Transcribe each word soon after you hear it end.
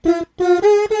Quack,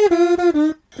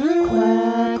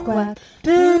 quack.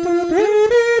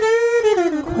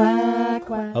 Quack,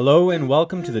 quack. Hello and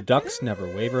welcome to the Ducks Never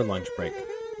Waver lunch break,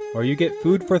 where you get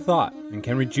food for thought and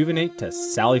can rejuvenate to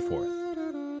sally forth.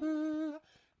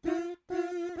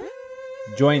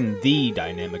 Join the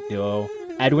dynamic duo,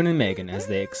 Edwin and Megan, as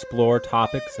they explore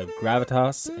topics of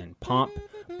gravitas and pomp,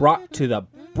 brought to the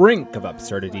brink of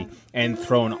absurdity and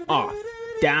thrown off,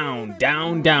 down,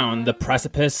 down, down the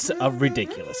precipice of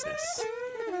ridiculousness.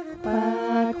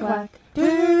 Quack, quack.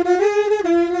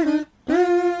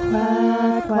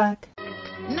 Quack, quack.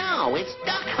 Now it's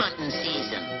duck hunting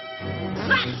season.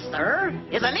 That, sir,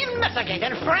 is an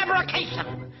investigated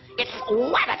fabrication. It's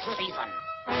wabbit season.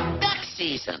 Duck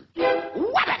season.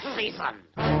 Wabbit season.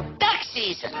 Duck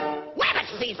season. Wabbit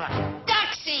season.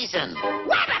 Duck season.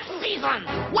 Wabbit season.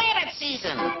 Wabbit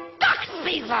season. Duck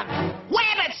season.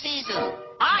 Wabbit season.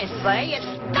 I say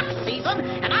it's duck season,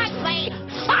 and I say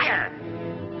fire.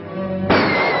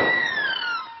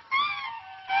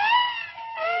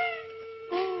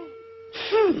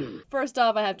 First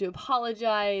off, I have to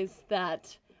apologize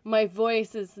that my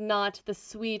voice is not the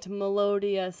sweet,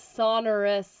 melodious,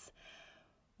 sonorous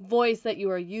voice that you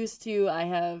are used to. I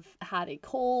have had a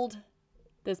cold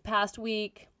this past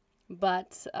week,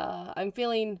 but I'm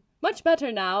feeling much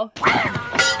better now.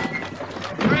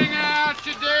 Bring out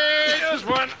your dead. Here's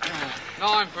one.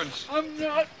 Ninepence. I'm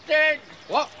not dead.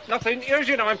 What? Nothing. Here's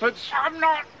your ninepence. I'm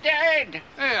not dead.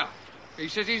 Here. He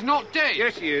says he's not dead.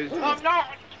 Yes, he is. I'm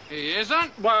not. He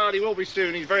isn't. Well, he will be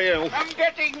soon. He's very ill. I'm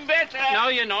getting better. No,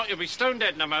 you're not. You'll be stone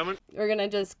dead in a moment. We're gonna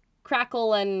just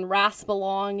crackle and rasp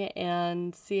along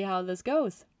and see how this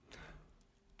goes.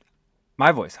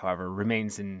 My voice, however,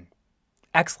 remains in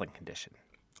excellent condition.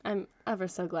 I'm ever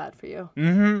so glad for you.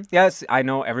 Yes, I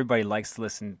know everybody likes to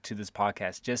listen to this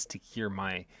podcast just to hear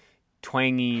my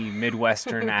twangy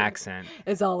Midwestern accent.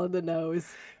 It's all in the nose.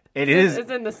 It's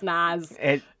It's in the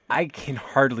snaz. I can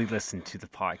hardly listen to the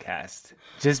podcast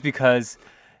just because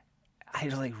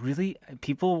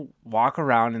people walk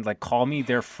around and call me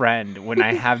their friend when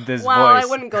I have this Well, voice. I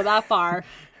wouldn't go that far.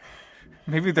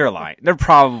 Maybe they're lying. They're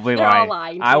probably They're lying. all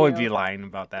lying to I would you. be lying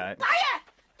about that. Liar!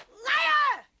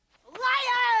 Liar!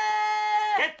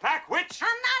 Liar! Get back, witch! I'm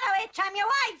not a witch. I'm your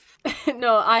wife.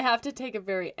 No, I have to take a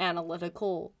very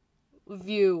analytical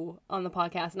view on the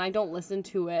podcast, and I don't listen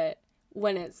to it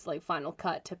when it's final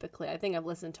cut. Typically, I think I've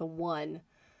listened to one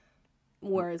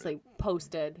where it's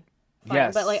posted.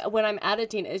 Yes. But when I'm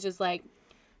editing, it's just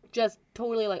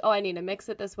totally oh, I need to mix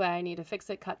it this way, I need to fix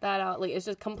it, cut that out. It's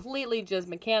just completely just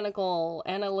mechanical,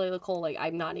 analytical.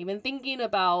 I'm not even thinking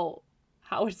about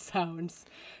how it sounds.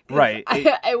 'Cause Right.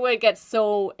 I would get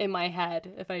so in my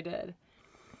head if I did.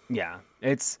 Yeah,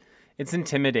 it's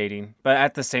intimidating, but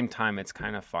at the same time, it's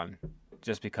kind of fun,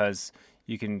 just because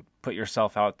you can put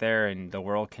yourself out there and the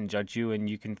world can judge you and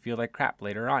you can feel like crap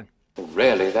later on.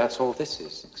 Really, that's all this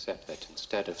is, except that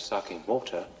instead of sucking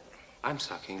water, I'm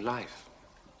sucking life.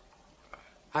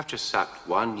 I've just sucked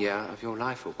 1 year of your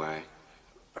life away.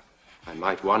 I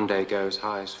might one day go as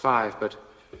high as 5, but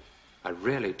I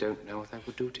really don't know what that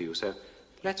would do to you, so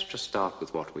let's just start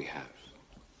with what we have.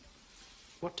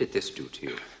 What did this do to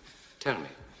you? Tell me.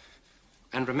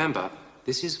 And remember,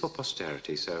 this is for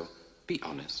posterity, so be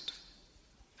honest.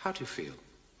 How do you feel?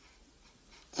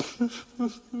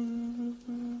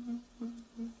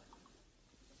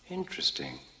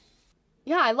 Interesting.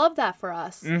 Yeah, I love that for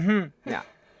us. Yeah,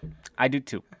 I do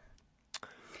too.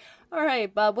 All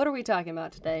right, Bob, what are we talking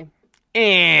about today?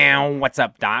 And what's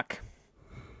up, Doc?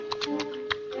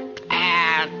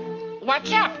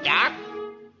 What's up, Doc?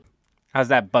 How's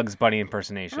that Bugs Bunny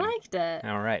impersonation? I liked it.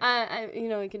 All right.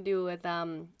 We can do with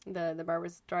the Barbra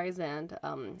Streisand.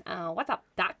 What's up,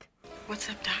 Doc? What's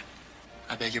up, Doc?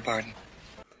 I beg your pardon.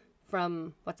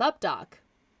 From What's Up, Doc?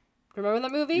 Remember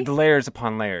that movie? The layers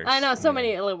upon layers. I know, so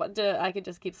many. I could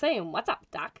just keep saying, "What's up,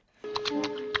 Doc?"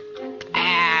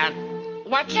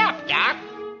 What's up, Doc?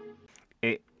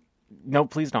 No,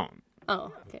 please don't.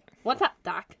 Oh, okay. What's up,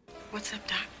 Doc? What's up,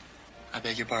 Doc? I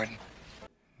beg your pardon.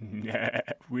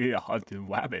 We are hunting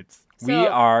rabbits. So- We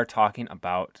are talking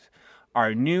about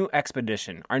our new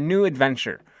expedition, our new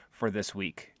adventure for this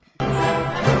week.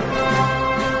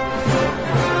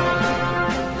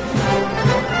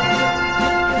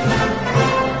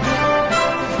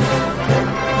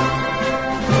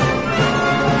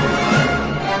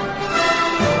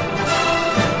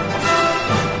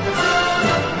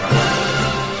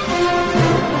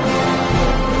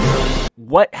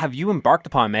 What have you embarked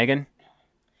upon, Megan?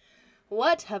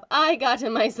 What have I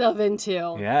gotten myself into?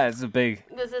 Yeah, it's a big...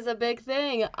 This is a big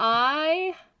thing.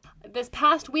 This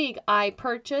past week, I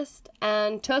purchased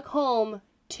and took home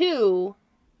 2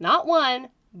 not 1,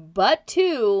 but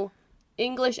 2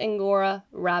 English Angora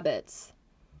rabbits.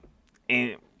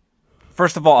 And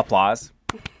first of all, applause.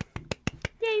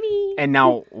 Baby. And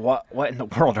now, what in the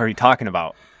world are you talking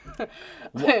about?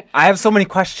 I have so many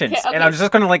questions, Okay. and I'm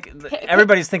just going to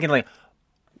everybody's thinking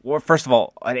well, first of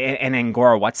all, an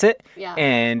Angora, what's it? Yeah.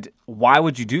 And why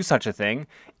would you do such a thing?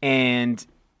 And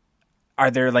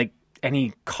are there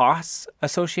any costs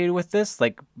associated with this?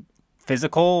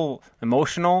 Physical,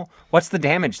 emotional? What's the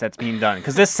damage that's being done?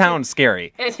 Because this sounds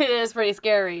scary. It is pretty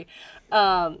scary.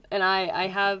 And I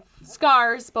have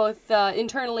scars, both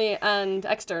internally and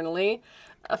externally,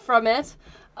 from it.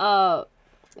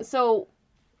 So,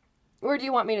 where do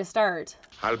you want me to start?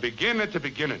 I'll begin at the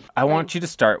beginning. I want you to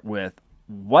start with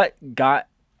what got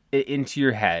it into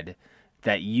your head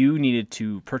that you needed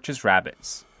to purchase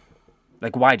rabbits.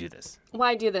 Why do this?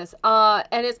 Why do this?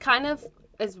 And it's kind of,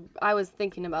 as I was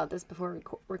thinking about this before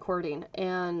recording,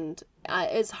 and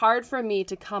it's hard for me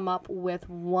to come up with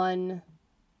one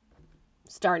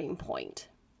starting point.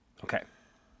 Okay.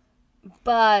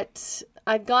 But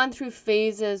I've gone through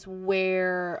phases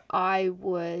where I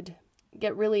would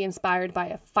get really inspired by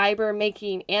a fiber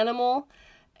making animal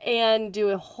and do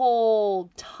a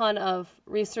whole ton of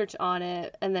research on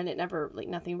it, and then it never,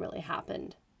 nothing really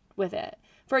happened with it.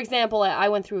 For example, I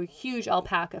went through a huge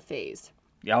alpaca phase.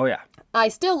 Oh, yeah. I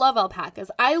still love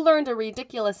alpacas. I learned a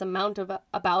ridiculous amount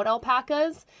about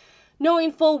alpacas,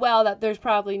 knowing full well that there's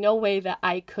probably no way that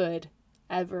I could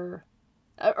ever,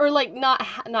 or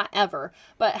not ever,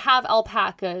 but have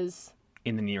alpacas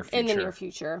in the near future. In the near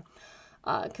future,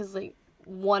 because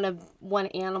one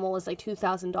animal is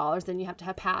 $2,000. Then you have to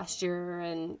have pasture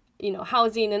and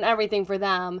housing and everything for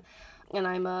them. And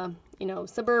I'm a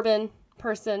suburban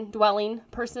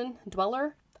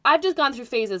dweller. I've just gone through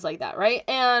phases like that, right?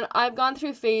 And I've gone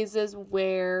through phases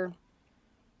where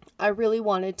I really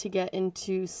wanted to get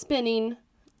into spinning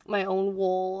my own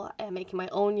wool and making my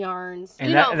own yarns.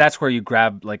 And that's where you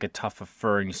grab a tuft of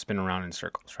fur and you spin around in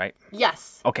circles, right?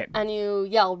 Yes. Okay. And you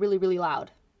yell really, really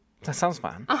loud. That sounds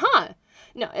fun. Uh-huh.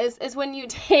 No, it's when you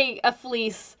take a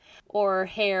fleece or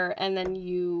hair and then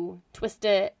you twist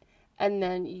it and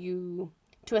then you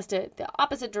twist it the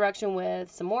opposite direction with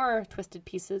some more twisted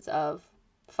pieces of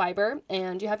fiber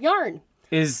and you have yarn.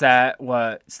 Is that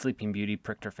what Sleeping Beauty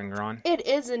pricked her finger on? It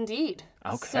is indeed.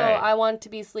 Okay. So I want to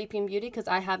be Sleeping Beauty because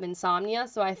I have insomnia.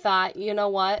 So I thought, you know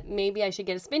what? Maybe I should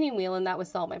get a spinning wheel and that would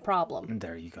solve my problem.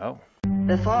 There you go.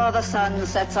 Before the sun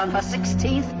sets on her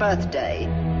 16th birthday,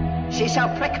 she shall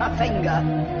prick her finger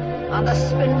on the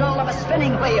spindle of a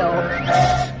spinning wheel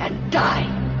and die.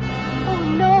 Oh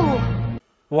no!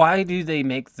 Why do they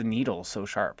make the needle so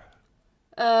sharp?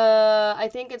 I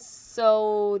think it's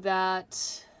so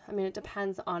that, it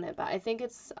depends on it, but I think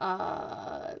it's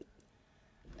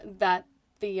that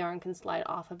the yarn can slide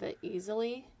off of it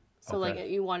easily. So Okay.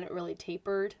 you want it really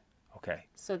tapered. Okay.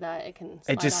 So that it can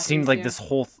slide It just off seemed easier.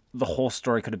 like the whole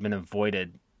story could have been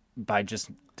avoided by just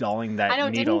dulling that I know,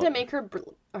 needle. didn't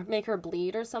it make her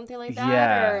bleed or something like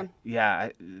that? Yeah.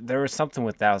 There was something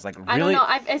with that. I was like, really? I don't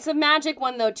know. It's a magic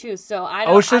one though too. So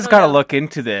OSHA's got to look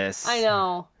into this. I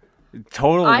know.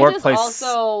 Total I workplace just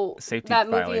also safety that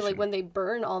movie violation. when they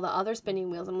burn all the other spinning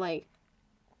wheels. I'm like,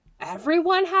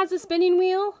 everyone has a spinning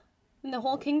wheel in the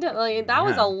whole kingdom. That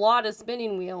was Yeah. a lot of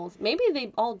spinning wheels. Maybe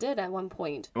they all did at one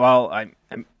point. Well,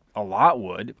 a lot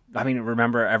would.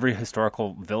 Remember every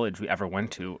historical village we ever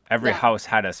went to, every house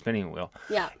had a spinning wheel.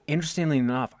 Yeah. Interestingly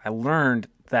enough, I learned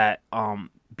that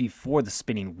before the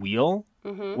spinning wheel,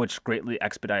 Mhm. which greatly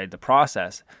expedited the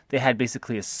process, they had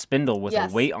basically a spindle with Yes.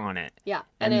 a weight on it. Yeah,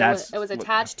 And it that's was what-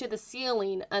 attached to the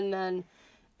ceiling, and then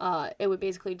it would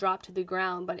basically drop to the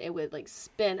ground, but it would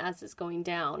spin as it's going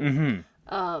down.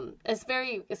 Mm-hmm.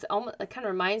 It's almost, it kind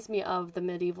of reminds me of the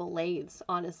medieval lathes,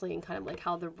 honestly, and kind of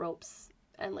how the ropes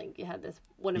and you had this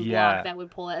wooden block that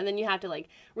would pull it, and then you have to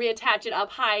reattach it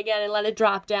up high again and let it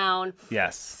drop down.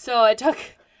 Yes. So it took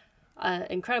an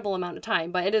incredible amount of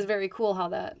time, but it is very cool how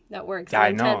that works. Yeah,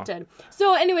 I'm I know. tempted.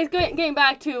 So anyways, getting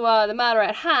back to the matter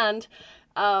at hand,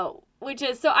 which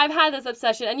is, so I've had this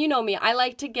obsession, and you know me, I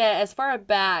like to get as far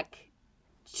back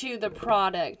to the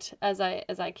product as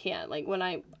I can. When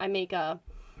I make a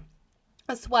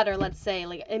sweater, let's say,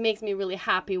 it makes me really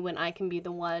happy when I can be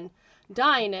the one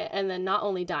dyeing it, and then not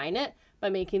only dyeing it,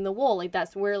 but making the wool.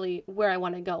 That's really where I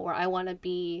want to go, where I want to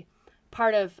be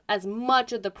part of as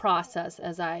much of the process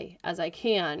as I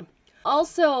can.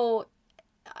 Also,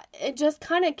 it just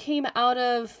kind of came out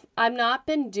of, I've not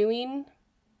been doing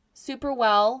super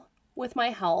well with my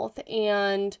health,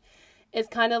 and it's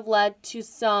kind of led to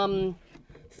some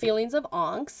feelings of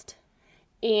angst.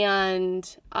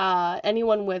 And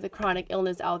anyone with a chronic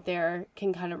illness out there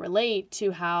can kind of relate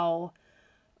to how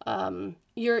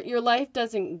your life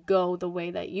doesn't go the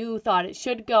way that you thought it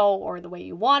should go or the way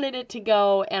you wanted it to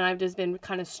go. And I've just been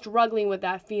kind of struggling with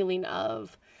that feeling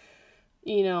of,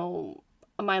 you know,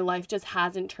 my life just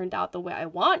hasn't turned out the way I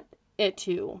want it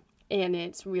to. And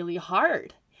it's really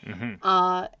hard. And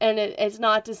it's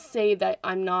not to say that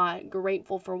I'm not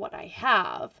grateful for what I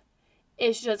have.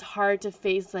 It's just hard to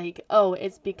face, like, oh,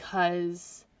 it's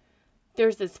because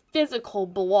there's this physical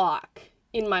block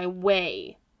in my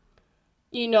way.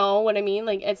 You know what I mean?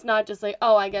 Like, it's not just like,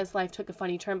 oh, I guess life took a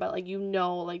funny turn, but, like, you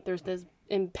know, like, there's this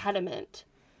impediment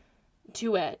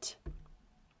to it,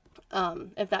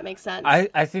 if that makes sense.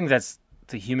 I think that's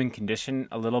the human condition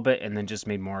a little bit, and then just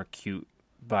made more acute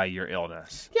by your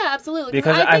illness. Yeah, absolutely.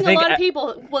 Because I think a lot of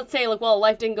people will say, like, well,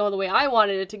 life didn't go the way I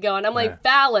wanted it to go. And I'm like,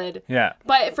 valid. Yeah.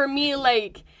 But for me,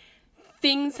 like,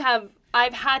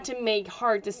 I've had to make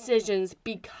hard decisions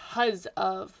because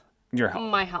of your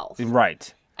health. My health.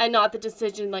 Right. And not the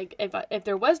decision, like, if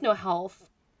there was no health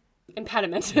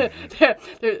impediment,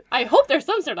 I hope there's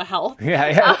some sort of health.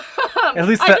 Yeah. At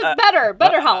least just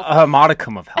better health. A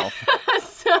modicum of health.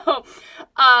 So,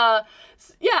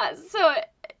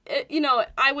 you know,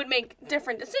 I would make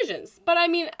different decisions. But I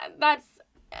mean, that's,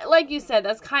 like you said,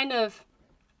 that's kind of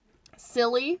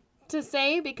silly to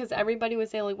say because everybody would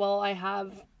say, like, well, I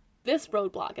have this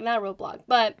roadblock and that roadblock.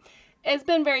 But it's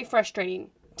been very frustrating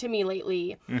to me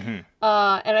lately. And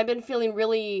I've been feeling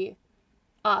really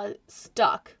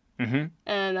stuck. And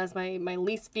that's my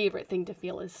least favorite thing to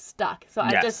feel is stuck. So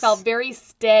I just felt very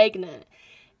stagnant.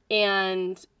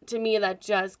 And to me, that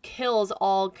just kills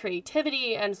all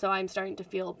creativity. And so I'm starting to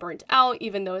feel burnt out,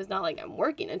 even though it's not like I'm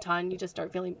working a ton. You just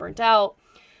start feeling burnt out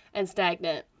and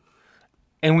stagnant.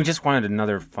 And we just wanted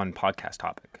another fun podcast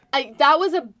topic. That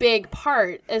was a big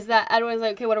part, is that everyone's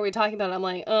like, okay, what are we talking about? I'm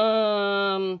like,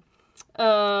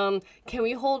 can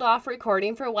we hold off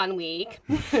recording for 1 week?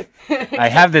 I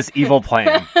have this evil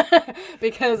plan.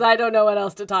 Because I don't know what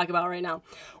else to talk about right now.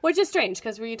 Which is strange,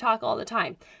 because we talk all the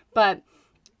time. But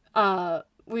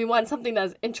we want something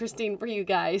that's interesting for you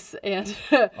guys. And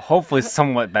hopefully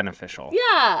somewhat beneficial.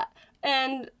 Yeah.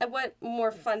 And what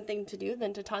more fun thing to do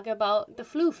than to talk about the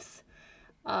floofs.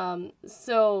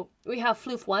 So we have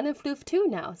floof 1 and floof 2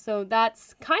 now. So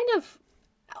that's kind of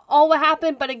all what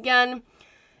happened. But again,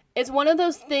 it's one of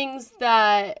those things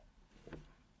that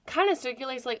kind of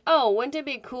circulates like, oh, wouldn't it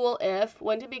be cool if,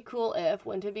 wouldn't it be cool if,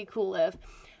 wouldn't it be cool if.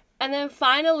 And then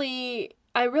finally,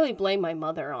 I really blame my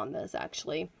mother on this,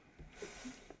 actually.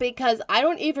 Because I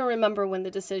don't even remember when the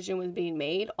decision was being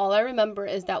made. All I remember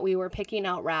is that we were picking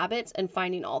out rabbits and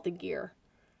finding all the gear.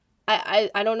 I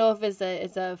don't know if it's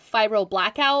a fibro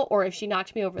blackout or if she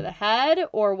knocked me over the head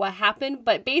or what happened.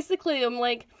 But basically, I'm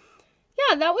like,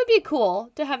 yeah, that would be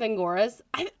cool to have Angoras.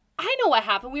 I know what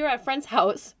happened. We were at a friend's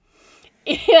house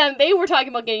and they were talking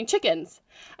about getting chickens.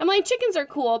 I'm like, chickens are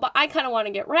cool, but I kind of want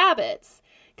to get rabbits.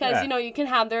 Because, you know, you can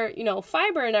have their, you know,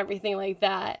 fiber and everything like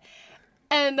that.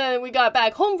 And then we got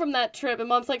back home from that trip and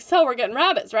Mom's like, so we're getting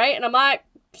rabbits, right? And I'm like,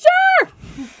 sure,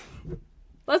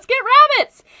 let's get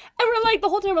rabbits. And we're like, the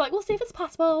whole time we're like, we'll see if it's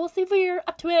possible. We'll see if we're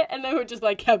up to it. And then we just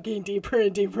like kept getting deeper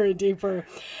and deeper and deeper.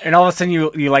 And all of a sudden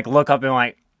you like look up and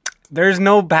like, there's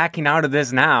no backing out of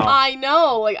this now. I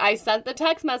know. Like I sent the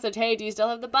text message, hey, do you still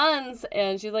have the buns?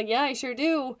 And she's like, yeah, I sure do.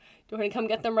 Do you want to come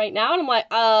get them right now? And I'm like,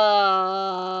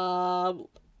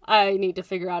 I need to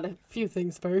figure out a few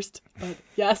things first, but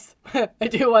yes, I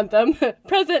do want them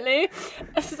presently.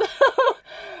 So,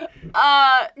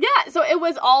 so it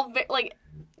was all like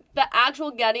the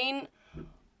actual getting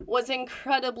was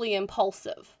incredibly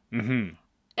impulsive. Mm-hmm.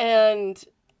 And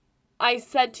I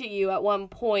said to you at one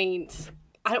point,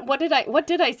 what did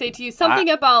I say to you?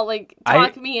 Something about like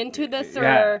talk me into this,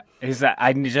 or is that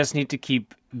I just need to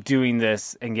keep doing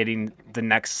this and getting the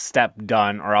next step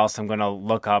done, or else I'm going to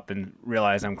look up and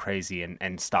realize I'm crazy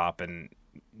and stop and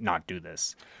not do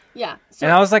this. Yeah. So,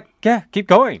 and I was like, yeah, keep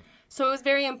going. So it was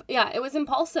it was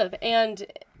impulsive. And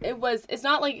it's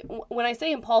not like, when I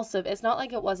say impulsive, it's not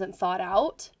like it wasn't thought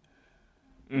out,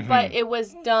 but it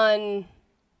was done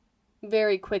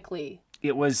very quickly.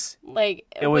 It was like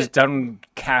it was done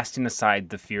casting aside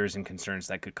the fears and concerns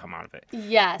that could come out of it.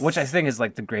 Yes, which I think is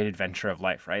like the great adventure of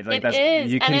life, right? Like it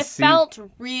is, and it felt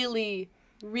really,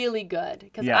 really good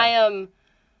because I am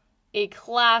a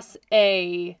class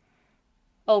A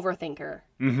overthinker.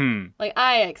 Mm-hmm. Like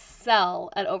I excel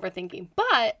at overthinking,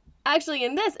 but actually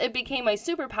in this it became my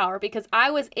superpower because I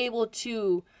was able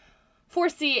to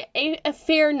foresee a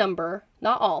fair number,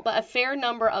 not all, but a fair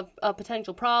number of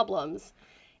potential problems.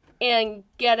 and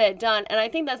get it done. And I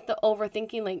think that's the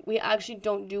overthinking. Like, we actually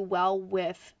don't do well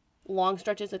with long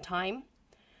stretches of time.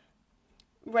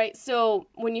 Right? So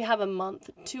when you have a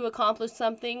month to accomplish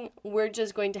something, we're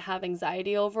just going to have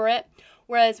anxiety over it.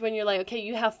 Whereas when you're like, okay,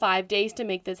 you have 5 days to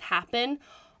make this happen,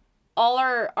 all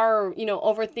our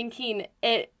overthinking,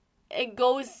 it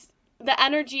goes, the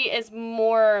energy is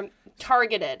more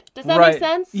targeted. Does that make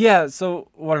sense? Yeah.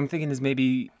 So what I'm thinking is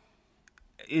maybe,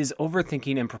 is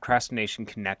overthinking and procrastination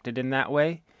connected in that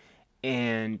way?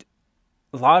 And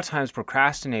a lot of times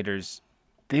procrastinators,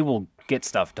 they will get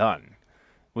stuff done,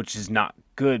 which is not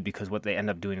good, because what they end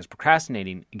up doing is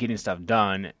procrastinating, getting stuff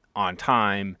done on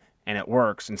time, and it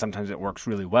works, and sometimes it works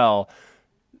really well.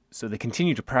 So they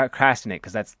continue to procrastinate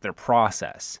because that's their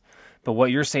process. But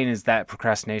what you're saying is that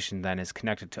procrastination then is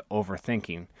connected to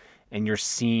overthinking, and you're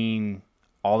seeing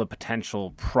all the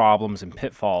potential problems and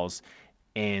pitfalls,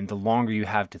 and the longer you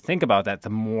have to think about that, the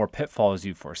more pitfalls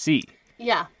you foresee.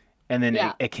 Yeah. And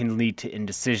then it can lead to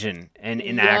indecision and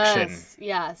inaction.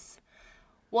 Yes.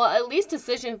 Well, at least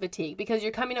decision fatigue, because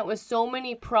you're coming up with so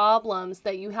many problems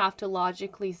that you have to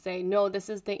logically say, no, this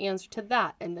is the answer to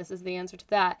that, and this is the answer to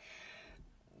that.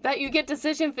 That you get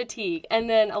decision fatigue. And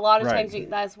then a lot of times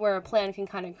that's where a plan can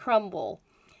kind of crumble.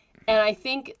 And I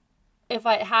think if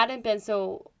I hadn't been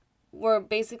we're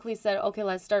basically said, okay,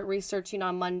 let's start researching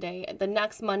on Monday. The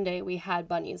next Monday, we had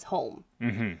bunnies home.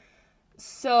 Mm-hmm.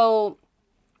 So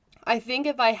I think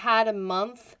if I had a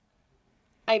month,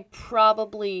 I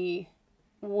probably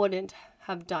wouldn't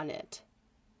have done it.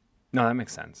 No, that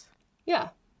makes sense. Yeah.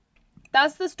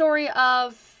 That's the story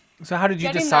of... So how did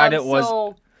you decide it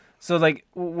was... So, like,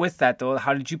 with that, though,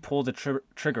 how did you pull the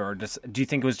trigger? Or do you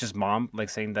think it was just mom, like,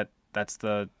 saying that that's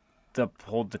the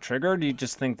pulled the trigger? Or do you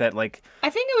just think that, like... I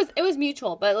think it was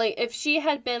mutual, but, like, if she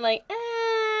had been like,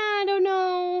 I don't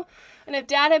know, and if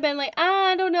dad had been like,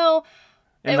 I don't know,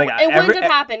 it wouldn't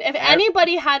have happened. If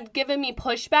anybody had given me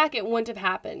pushback, it wouldn't have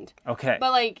happened. Okay. But,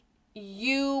 like,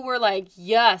 you were like,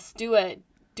 yes, do it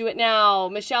now.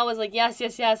 Michelle was like, yes,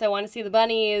 I want to see the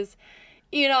bunnies.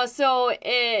 So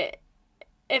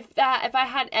if I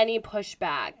had any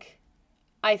pushback,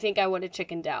 I think I would have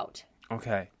chickened out.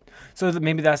 Okay. So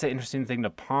maybe that's an interesting thing to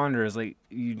ponder, is like,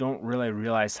 you don't really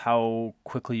realize how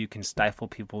quickly you can stifle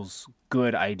people's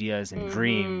good ideas and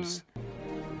dreams.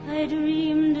 I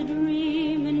dreamed a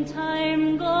dream in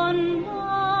time gone by,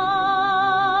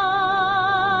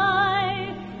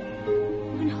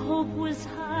 when hope was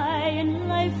high and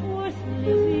life worth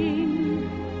living.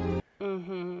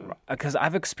 Because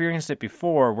I've experienced it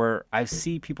before, where I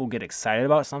see people get excited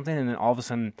about something, and then all of a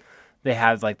sudden they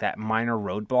have like that minor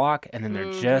roadblock, and then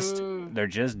they're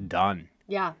just done.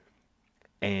 Yeah.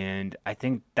 And I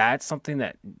think that's something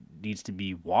that needs to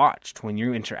be watched when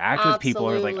you interact with people.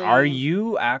 Or like, are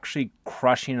you actually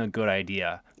crushing a good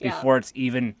idea before it's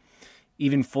even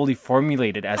fully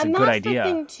formulated as a good idea?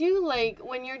 And that's the thing too, like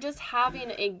when you're just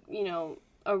having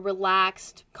a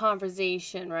relaxed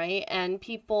conversation, right? And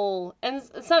people, and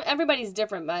everybody's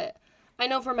different, but I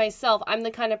know for myself, I'm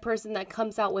the kind of person that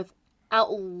comes out with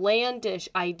outlandish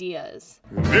ideas.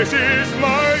 This is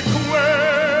my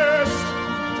quest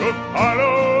to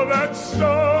follow that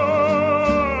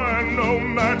star, no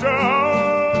matter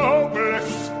how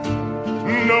hopeless,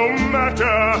 no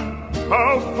matter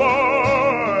how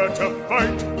far, to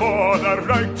fight for the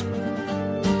right,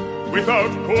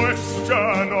 without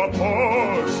question or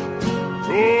pause,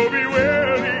 to be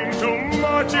willing to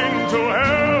march into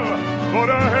hell for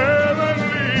a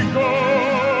heavenly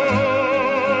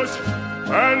cause.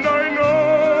 And I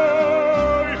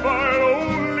know if I'll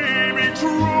only be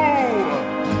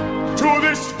true to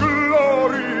this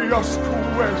glorious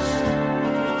quest,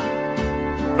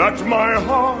 that my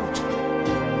heart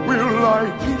will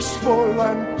lie peaceful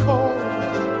and calm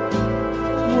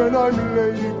when I'm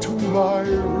laid to my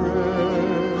rest.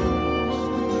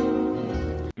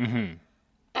 Mm-hmm.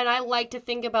 And I like to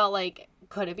think about, like,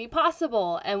 could it be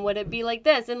possible? And would it be like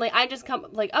this? And, like, I just come,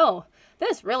 like, oh,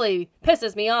 this really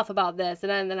pisses me off about this.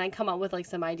 And then I come up with, like,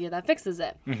 some idea that fixes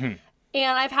it. Mm-hmm.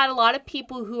 And I've had a lot of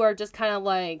people who are just kind of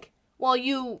like, well,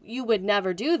 you would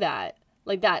never do that.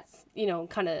 Like, that's,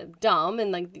 kind of dumb.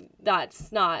 And, like,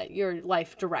 that's not your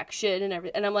life direction and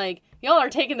everything. And I'm like, y'all are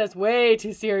taking this way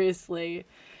too seriously.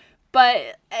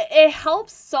 But it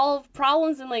helps solve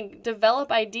problems and, like, develop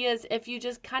ideas if you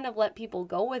just kind of let people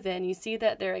go with it and you see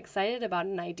that they're excited about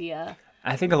an idea.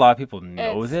 I think a lot of people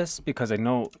know this, because I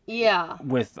know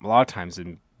with a lot of times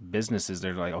in businesses,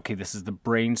 they're like, okay, this is the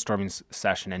brainstorming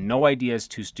session and no idea is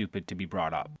too stupid to be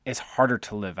brought up. It's harder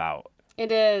to live out.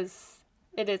 It is.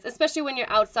 Especially when you're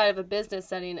outside of a business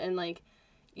setting and, like,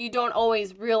 you don't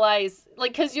always realize,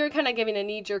 like, because you're kind of giving a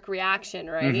knee-jerk reaction,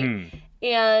 right? Mm-hmm.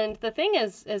 And the thing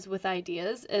is with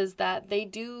ideas is that they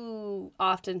do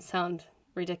often sound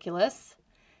ridiculous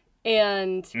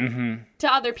and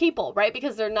to other people, right?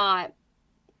 Because they're not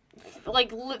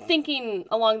like thinking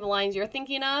along the lines you're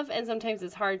thinking of, and sometimes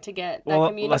it's hard to get that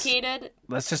communicated.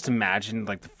 Let's just imagine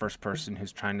like the first person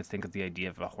who's trying to think of the idea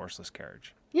of a horseless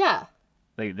carriage. Yeah.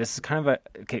 Like this is kind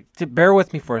of bear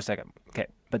with me for a second. Okay.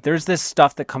 But there's this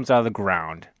stuff that comes out of the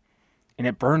ground and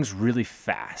it burns really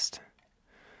fast.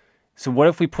 So what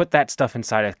if we put that stuff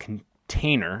inside a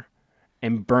container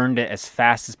and burned it as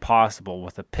fast as possible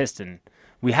with a piston?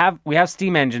 We have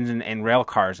steam engines and rail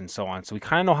cars and so on, so we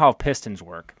kind of know how pistons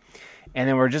work. And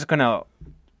then we're just going to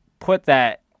put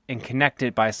that and connect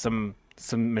it by some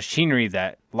machinery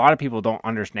that a lot of people don't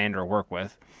understand or work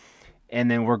with. And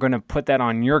then we're going to put that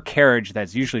on your carriage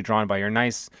that's usually drawn by your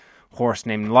nice horse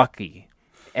named Lucky.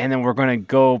 And then we're going to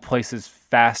go places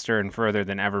faster and further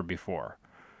than ever before.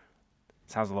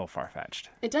 Sounds a little far-fetched.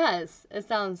 It does. It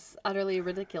sounds utterly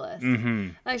ridiculous. Mm-hmm.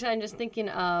 Actually, I'm just thinking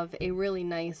of a really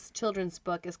nice children's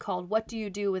book. It's called What Do You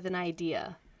Do with an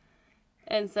Idea?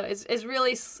 And so it's a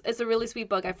really sweet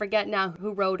book. I forget now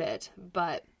who wrote it,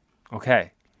 but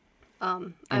okay.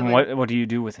 What do you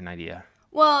do with an idea?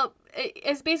 Well,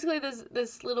 it's basically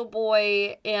this little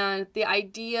boy, and the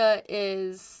idea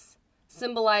is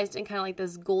symbolized in kind of like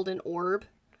this golden orb.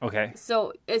 Okay.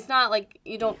 So it's not like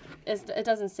it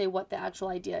doesn't say what the actual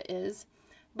idea is,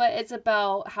 but it's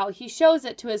about how he shows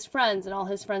it to his friends and all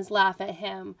his friends laugh at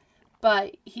him,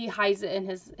 but he hides it in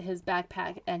his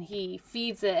backpack and he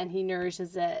feeds it and he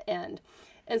nourishes it and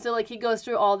so like he goes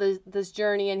through all this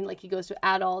journey and like he goes to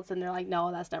adults and they're like,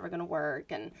 no, that's never going to work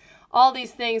and all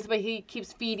these things, but he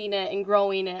keeps feeding it and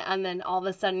growing it and then all of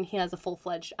a sudden he has a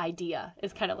full-fledged idea.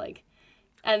 It's kind of like,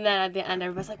 and then at the end,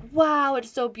 everybody's like, wow,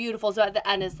 it's so beautiful. So at the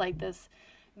end, it's like this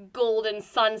golden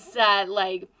sunset,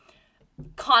 like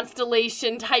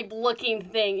constellation type looking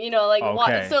thing, like,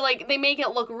 okay. So like they make it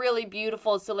look really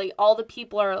beautiful. So like all the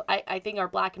people are, I think are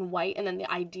black and white. And then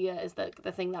the idea is the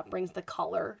thing that brings the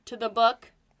color to the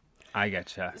book. I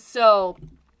getcha. So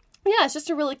yeah, it's just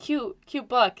a really cute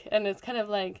book. And it's kind of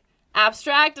like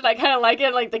abstract and I kind of like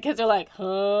it. Like the kids are like,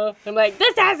 huh? I'm like,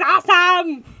 this is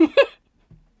awesome.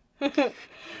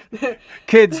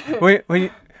 Kids,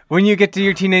 when you get to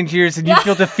your teenage years and you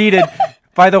feel defeated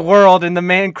by the world and the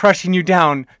man crushing you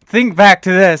down, think back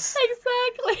to this.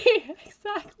 Exactly.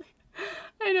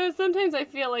 I know sometimes I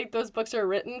feel like those books are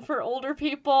written for older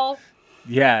people.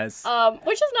 Yes.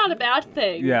 Which is not a bad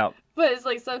thing. Yeah. But it's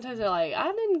like sometimes they're like,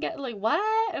 I didn't get like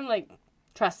what? I'm like,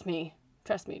 trust me,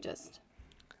 just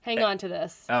hang on to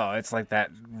this. Oh, it's like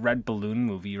that Red Balloon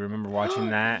movie. You remember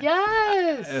watching that?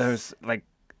 Yes. It was like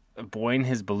a boy in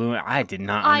his balloon. I did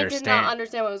not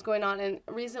understand what was going on. And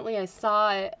recently I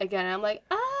saw it again. And I'm like,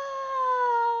 oh,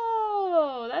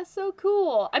 that's so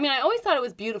cool. I mean, I always thought it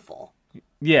was beautiful.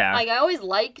 Yeah. Like I always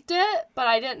liked it, but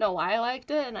I didn't know why I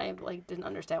liked it. And I like didn't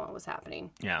understand what was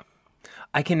happening. Yeah.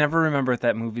 I can never remember if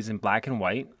that movie's in black and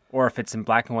white or if it's in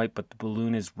black and white, but the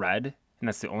balloon is red. And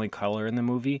that's the only color in the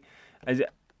movie.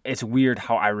 It's weird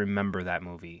how I remember that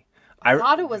movie. I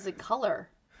thought it was in color.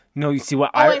 No, you see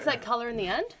what is that color in the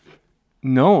end?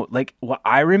 No, like what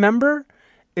I remember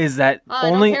is that I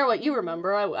don't care what you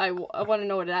remember. I want to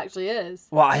know what it actually is.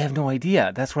 Well, I have no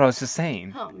idea. That's what I was just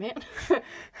saying. Oh, man.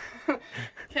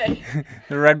 Okay.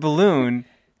 The red balloon,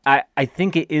 I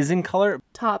think it is in color.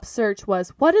 Top search was,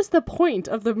 what is the point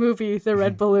of the movie The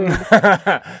Red Balloon?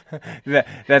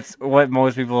 That's what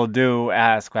most people do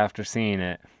ask after seeing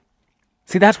it.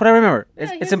 See, that's what I remember.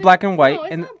 It's in black and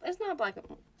white. No, it's not black and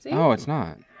white. See? Oh, it's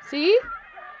not. See?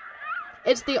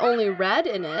 It's the only red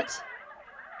in it.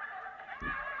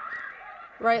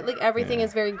 Right? Like everything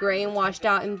is very gray and washed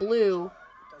out in blue.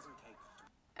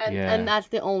 And that's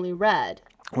the only red.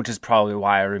 Which is probably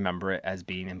why I remember it as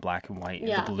being in black and white and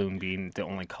the balloon being the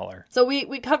only color. So we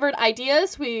covered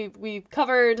ideas. We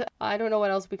covered, I don't know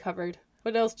what else we covered.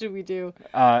 What else did we do?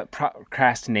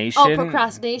 Procrastination. Oh,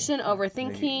 procrastination,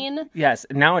 overthinking. Yes.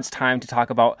 Now it's time to talk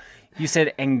about, you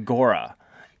said Angora.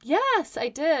 Yes, I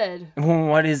did.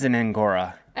 What is an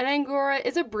Angora? An Angora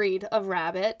is a breed of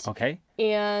rabbit. Okay.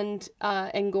 And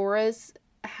Angoras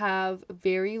have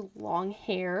very long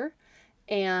hair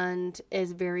and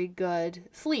is very good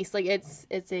fleece. Like it's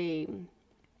a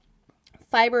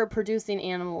fiber producing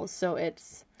animal, so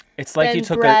it's like you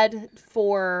took bred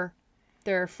for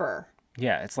their fur.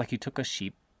 Yeah, it's like you took a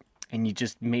sheep and you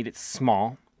just made it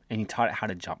small and you taught it how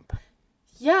to jump.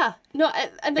 Yeah. No,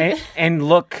 and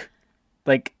look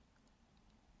like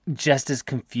just as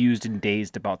confused and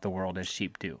dazed about the world as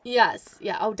sheep do. Yes.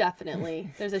 Yeah. Oh,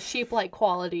 definitely. There's a sheep-like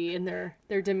quality in their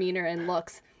demeanor and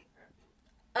looks.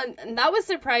 And that was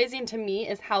surprising to me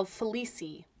is how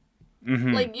fleecy.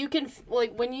 Mm-hmm. Like you can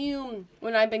like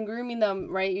when I've been grooming them,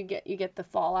 right? You get the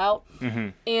fallout,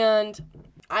 and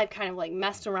I've kind of like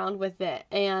messed around with it.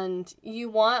 And you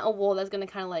want a wool that's gonna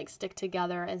kind of like stick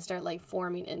together and start like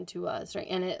forming into us, right?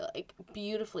 And it like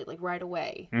beautifully, like right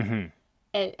away,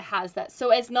 it has that.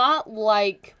 So it's not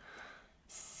like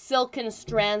silken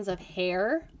strands of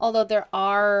hair, although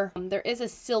there is a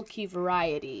silky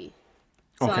variety.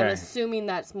 So I'm assuming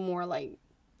that's more like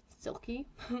silky.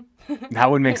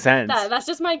 That would make sense. That's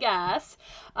just my guess.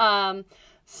 But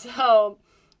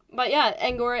yeah,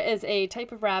 Angora is a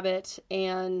type of rabbit,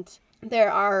 and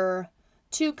there are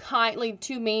two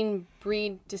main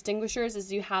breed distinguishers.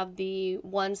 Is you have the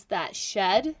ones that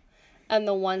shed, and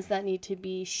the ones that need to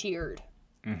be sheared.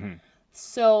 Mm-hmm.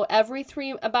 So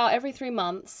about every 3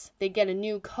 months, they get a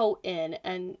new coat in,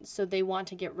 and so they want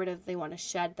to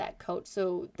shed that coat.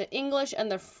 So the English and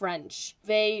the French,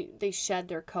 they shed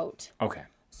their coat. Okay.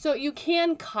 So you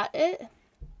can cut it.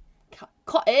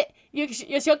 Cut it.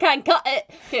 You still can cut it.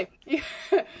 Okay.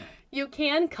 You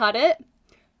can cut it,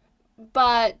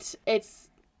 but it's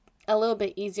a little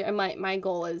bit easier. And my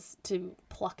goal is to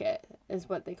pluck it, is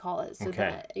what they call it. So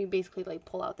that you basically like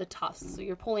pull out the tufts. So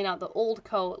you're pulling out the old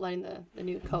coat, letting the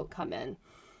new coat come in.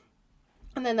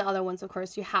 And then the other ones, of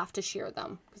course, you have to shear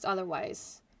them, because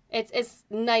otherwise it's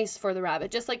nice for the rabbit.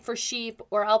 Just like for sheep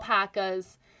or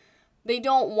alpacas, they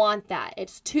don't want that.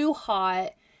 It's too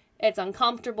hot. It's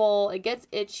uncomfortable. It gets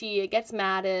itchy. It gets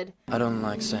matted. I don't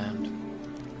like sand.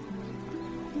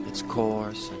 It's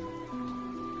coarse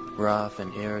and rough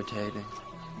and irritating,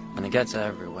 and it gets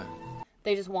everywhere.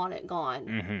 They just want it gone.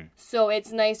 Mm-hmm. So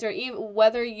it's nicer, even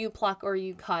whether you pluck or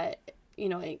you cut,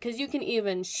 because you can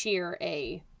even shear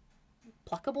you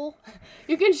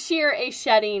can shear a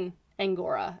shedding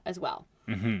Angora as well.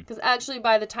 Because actually,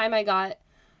 by the time I got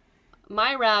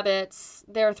my rabbits,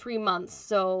 they're 3 months,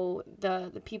 so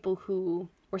the people who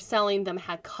were selling them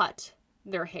had cut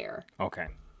their hair. Okay.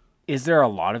 Is there a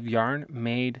lot of yarn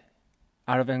made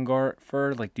out of Angora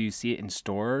fur? Like, do you see it in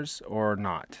stores or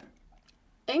not?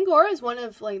 Angora is one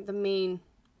of like the main,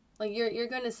 like you're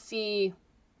going to see.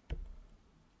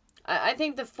 I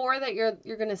think the fur that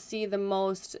you're going to see the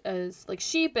most is like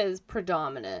sheep is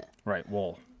predominant. Right,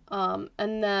 wool. And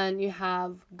then you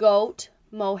have goat,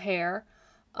 mohair,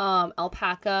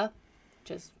 alpaca,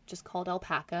 just called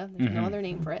alpaca. There's no other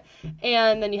name for it.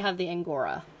 And then you have the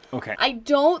Angora. Okay. I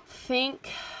don't think.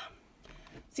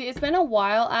 See, it's been a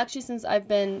while, actually, since I've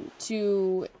been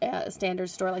to a standard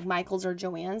store like Michael's or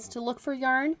Joann's to look for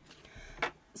yarn.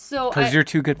 So because you're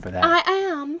too good for that. I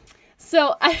am.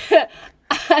 So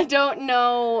I don't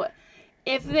know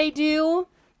if they do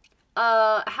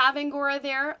have Angora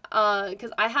there,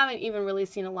 because I haven't even really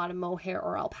seen a lot of mohair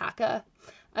or alpaca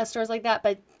at stores like that.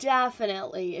 But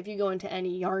definitely, if you go into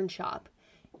any yarn shop,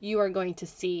 you are going to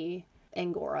see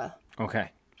Angora.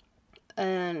 Okay.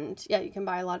 And yeah, you can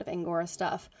buy a lot of Angora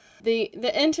stuff. The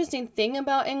interesting thing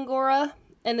about Angora,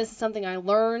 and this is something I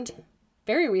learned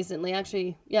very recently,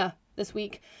 actually, this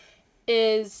week,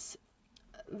 is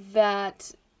that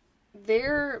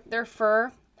their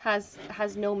fur has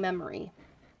no memory.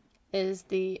 Is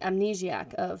the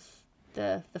amnesiac of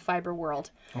the fiber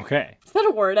world. Okay. Is that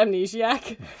a word,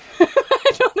 amnesiac?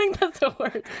 I don't think that's a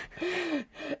word.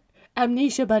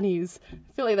 Amnesia bunnies.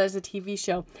 I feel like that's a TV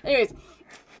show. Anyways.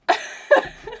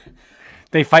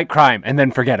 They fight crime and then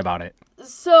forget about it.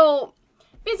 So,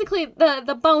 basically,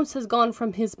 the bounce has gone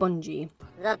from his bungee.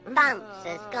 The bounce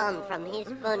has gone from his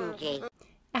bungee.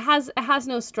 It has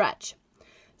no stretch.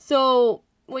 So,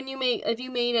 if you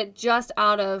made it just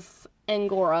out of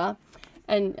Angora,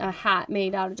 and a hat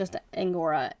made out of just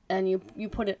Angora, and you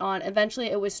put it on, eventually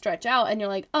it would stretch out, and you're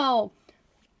like, oh,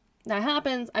 that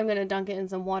happens, I'm going to dunk it in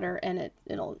some water, and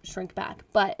it'll shrink back.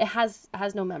 But it has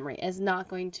no memory. It's not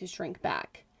going to shrink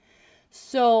back.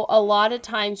 So a lot of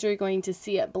times you're going to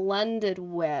see it blended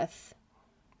with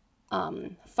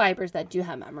fibers that do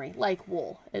have memory, like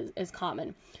wool is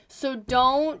common. So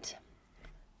don't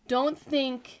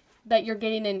think that you're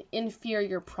getting an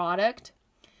inferior product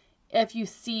if you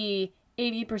see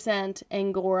 80%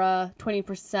 Angora,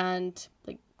 20%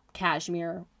 like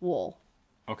cashmere wool.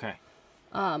 Okay.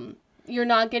 You're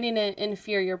not getting an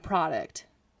inferior product.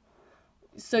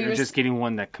 So you're just getting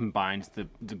one that combines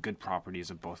the good properties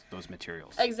of both those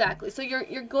materials. Exactly. So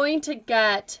you're going to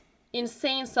get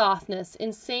insane softness,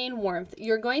 insane warmth.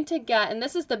 You're going to get, and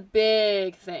this is the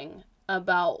big thing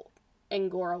about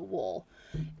Angora wool,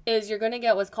 is you're going to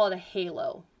get what's called a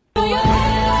halo.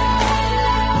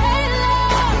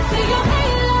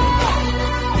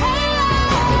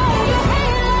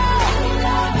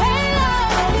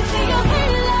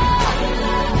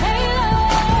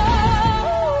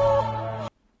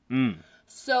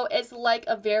 it's like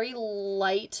a very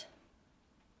light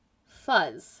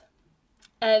fuzz.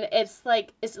 And it's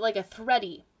like a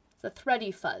thready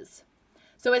fuzz.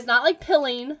 So it's not like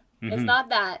pilling. Mm-hmm. It's not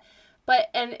that. But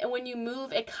and when you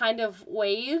move, it kind of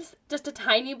waves just a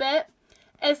tiny bit.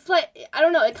 It's like, I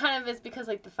don't know, it kind of is because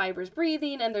like the fiber's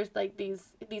breathing and there's like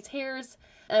these hairs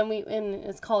and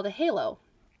it's called a halo.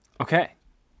 Okay.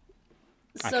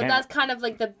 So that's kind of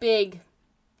like the big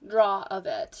draw of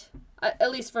it.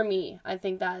 At least for me, I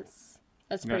think that's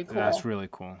pretty cool. That's really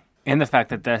cool. And the fact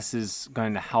that this is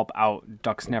going to help out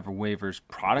Ducks Never Waver's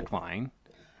product line.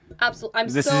 Absolutely.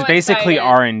 This is basically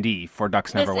R&D for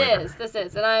Ducks Never Waver. This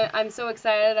is. And I'm so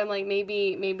excited. I'm like,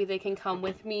 maybe they can come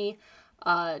with me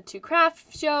to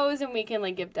craft shows and we can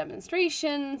like give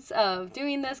demonstrations of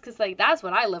doing this. Because like, that's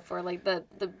what I live for. Like the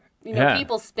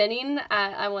people spinning.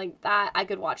 I'm like, that I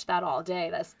could watch that all day.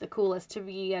 That's the coolest to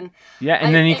be. And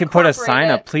then you can put a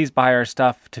sign up, please buy our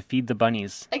stuff to feed the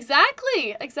bunnies.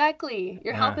 Exactly.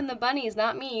 You're helping the bunnies,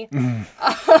 not me.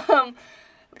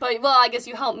 But, well, I guess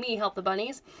you help me help the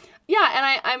bunnies. Yeah,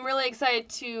 and I'm really excited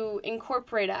to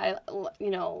incorporate it.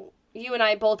 You and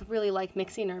I both really like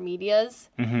mixing our medias.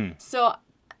 Mm-hmm. So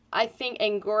I think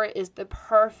Angora is the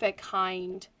perfect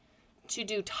kind to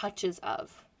do touches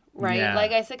of, right? Yeah.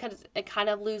 Like I said, because it kind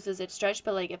of loses its stretch,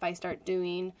 but, like, if I start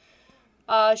doing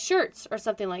shirts or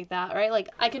something like that, right? Like,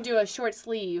 I can do a short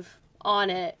sleeve on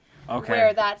it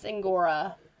where that's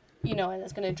Angora. And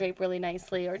it's going to drape really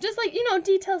nicely. Or just like,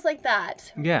 details like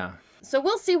that. Yeah. So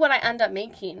we'll see what I end up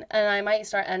making. And I might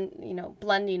start,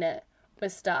 blending it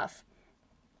with stuff.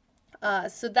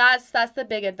 So that's the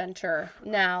big adventure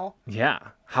now. Yeah.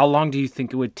 How long do you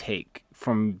think it would take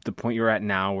from the point you're at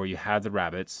now where you have the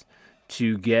rabbits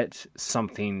to get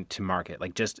something to market?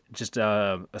 Like just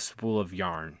a spool of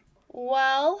yarn?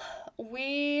 Well,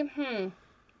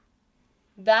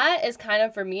 that is kind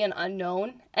of, for me, an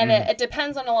unknown. And it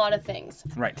depends on a lot of things.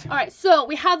 Right. All right, so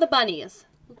we have the bunnies.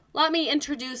 Let me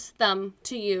introduce them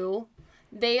to you.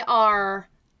 They are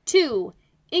 2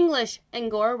 English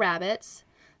Angora rabbits.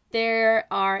 They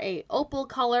are a opal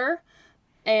color.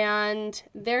 And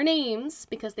their names,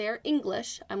 because they are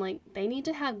English, I'm like, they need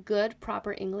to have good,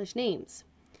 proper English names.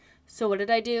 So what did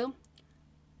I do?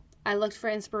 I looked for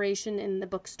inspiration in the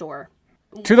bookstore.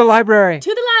 To the library.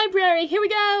 Here we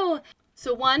go.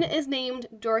 So one is named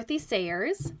Dorothy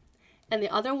Sayers, and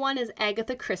the other one is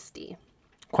Agatha Christie.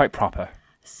 Quite proper.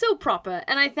 So proper.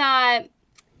 And I thought,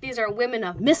 these are women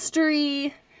of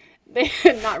mystery.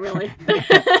 Not really.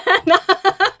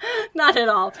 not at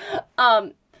all.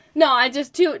 No, I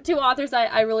just, two authors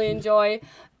I really enjoy.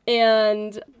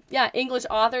 And yeah, English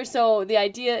authors. So the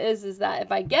idea is that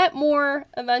if I get more,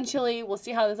 eventually, we'll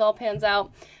see how this all pans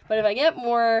out. But if I get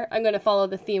more, I'm going to follow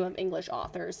the theme of English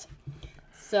authors.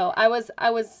 So I was, I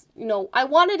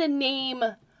wanted a name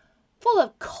full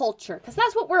of culture, because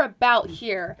that's what we're about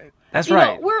here. That's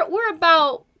right. We're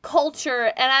about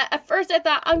culture, and at first I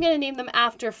thought I'm going to name them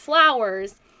after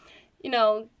flowers,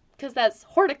 because that's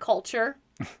horticulture.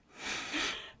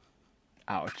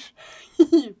 Ouch.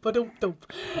 But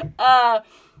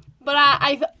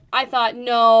I thought,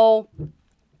 no,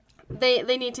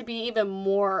 they need to be even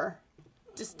more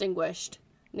distinguished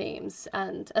names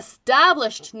and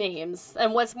established names.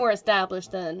 And what's more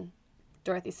established than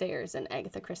Dorothy Sayers and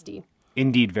Agatha Christie?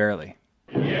 Indeed, verily.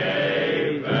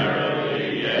 Yea,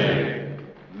 verily, yea.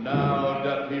 Now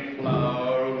doth he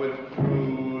flower with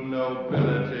true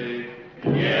nobility.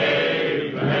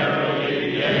 Yea,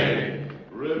 verily, yea.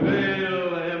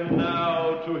 Reveal him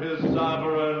now to his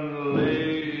sovereign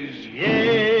liege.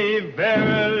 Yea,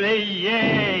 verily,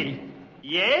 yea.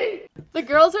 Yea? The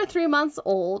girls are 3 months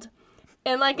old.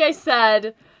 And like I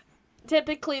said,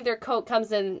 typically their coat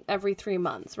comes in every 3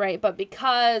 months, right? But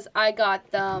because I got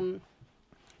them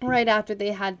right after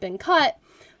they had been cut,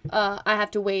 I have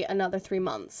to wait another 3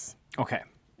 months. Okay.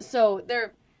 So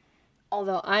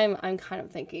although I'm kind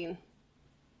of thinking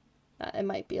that it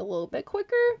might be a little bit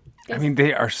quicker. I mean,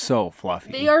 they are so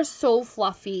fluffy. They are so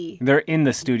fluffy. They're in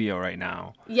the studio right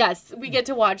now. Yes, we get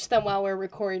to watch them while we're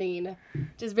recording,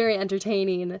 which is very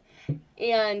entertaining.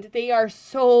 And they are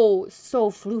so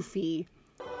floofy.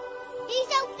 He's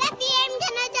so fluffy, I'm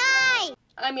gonna die!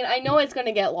 I mean, I know it's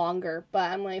gonna get longer,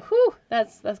 but I'm like, whew,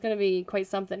 that's gonna be quite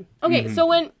something. Okay, so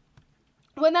when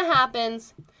that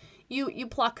happens, you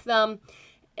pluck them,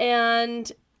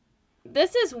 and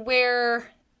this is where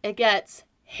it gets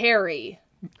hairy.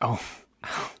 Oh.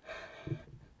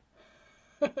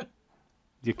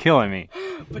 You're killing me.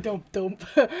 But don't.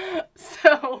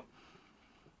 So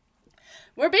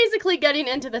we're basically getting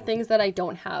into the things that I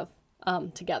don't have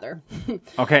together.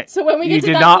 Okay. So when we get you to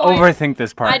did that not point, overthink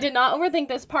this part. I did not overthink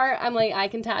this part. I'm like, I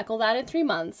can tackle that in 3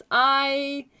 months.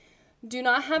 I do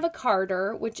not have a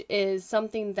carder, which is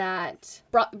something that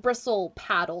bristle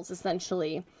paddles,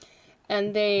 essentially.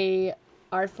 And they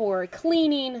are for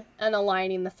cleaning and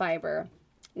aligning the fiber.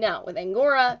 Now, with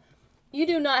Angora, you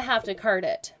do not have to card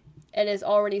it. It is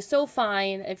already so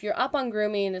fine. If you're up on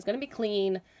grooming, it's going to be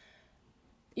clean.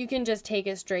 You can just take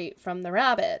it straight from the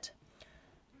rabbit.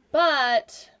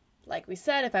 But, like we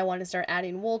said, if I want to start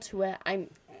adding wool to it, I'm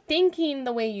thinking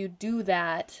the way you do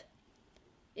that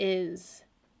is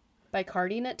by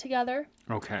carding it together.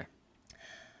 Okay.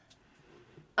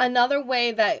 Another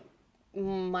way that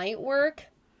might work,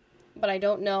 but I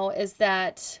don't know, is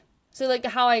that, so like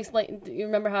how I explained, you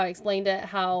remember how I explained it,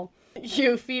 how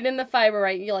you feed in the fiber,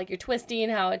 right? You're twisting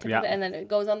how it, and then it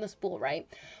goes on the spool, right?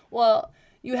 Well,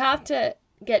 you have to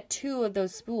get 2 of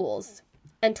those spools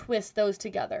and twist those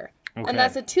together. Okay. And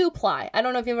that's a 2-ply. I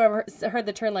don't know if you've ever heard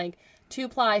the term like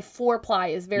 2-ply, 4-ply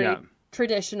is very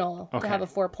traditional to have a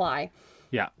 4-ply.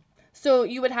 Yeah. So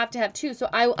you would have to have 2. So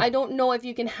I don't know if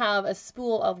you can have a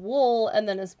spool of wool and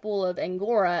then a spool of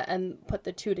Angora and put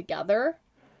the 2 together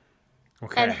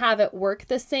and have it work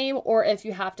the same, or if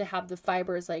you have to have the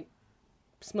fibers like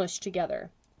smushed together.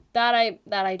 That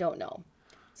I don't know.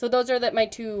 So those are my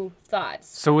 2 thoughts.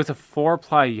 So with a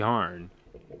 4-ply yarn,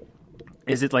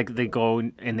 is it like they go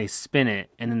and they spin it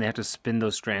and then they have to spin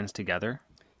those strands together?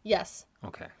 Yes.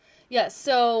 Okay. Yes.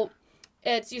 So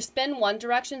it's you spin one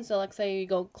direction. So let's say you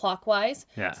go clockwise.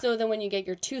 Yeah. So then when you get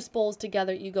your 2 spools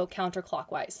together, you go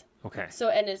counterclockwise. Okay. So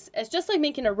and it's just like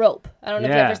making a rope. I don't know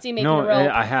if you ever seen making a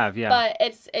rope. I have. Yeah. But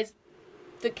it's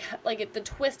the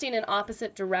twisting in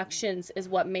opposite directions is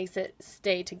what makes it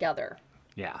stay together.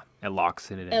 Yeah. It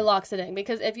locks it in. It locks it in,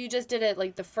 because if you just did it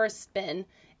like the first spin,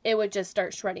 it would just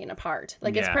start shredding apart.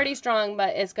 Like it's pretty strong,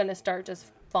 but it's going to start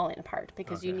just falling apart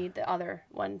because you need the other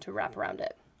one to wrap around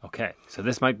it. Okay. So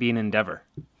this might be an endeavor.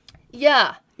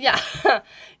 Yeah. Yeah.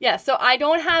 Yeah. So I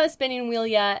don't have a spinning wheel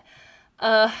yet.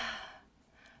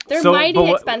 They're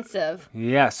mighty expensive.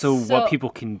 Yeah. So what people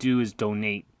can do is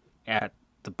donate at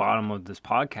the bottom of this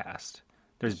podcast.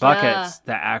 There's buckets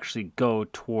that actually go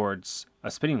towards a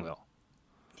spinning wheel.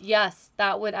 Yes.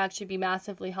 That would actually be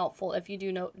massively helpful if you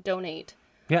do donate.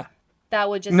 Yeah. That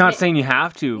would just... Not saying you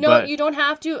have to, no, but... you don't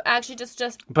have to. Actually,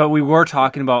 just... But we were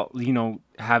talking about,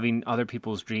 having other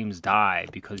people's dreams die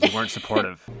because you weren't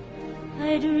supportive.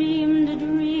 I dreamed a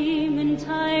dream in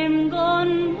time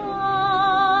gone by,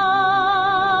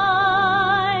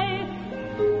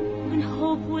 when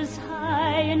hope was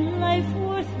high and life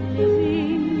worth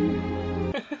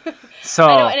living. So...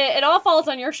 I know, and it all falls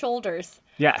on your shoulders.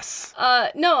 Yes.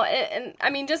 No, and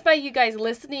I mean, just by you guys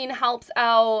listening helps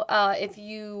out. If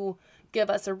you give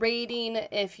us a rating,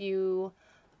 if you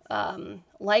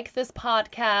like this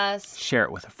podcast, share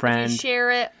it with a friend. If you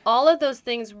share it. All of those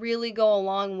things really go a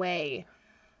long way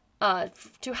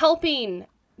to helping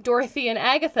Dorothy and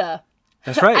Agatha.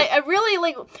 That's right. I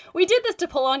really we did this to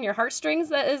pull on your heartstrings.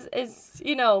 That is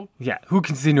Yeah, who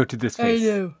can say no to this face? I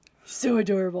know. So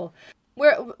adorable.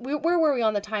 Where were we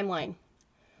on the timeline?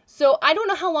 So I don't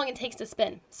know how long it takes to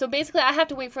spin. So basically I have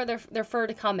to wait for their fur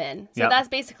to come in. So that's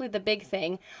basically the big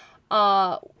thing.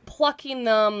 Plucking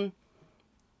them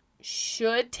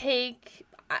should take,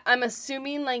 I'm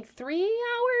assuming 3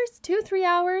 hours, 2-3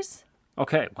 hours.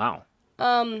 Okay, wow.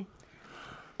 And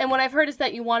what I've heard is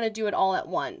that you want to do it all at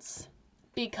once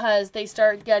because they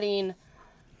start getting,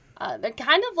 they're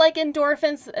kind of like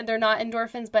endorphins. They're not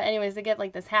endorphins, but anyways, they get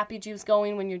this happy juice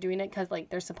going when you're doing it because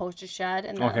they're supposed to shed,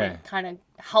 and that kind of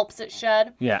helps it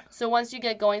shed. Yeah. So once you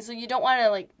get going, so you don't want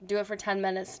to do it for 10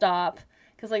 minutes, stop,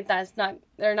 because that's not,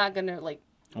 they're not gonna like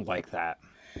that.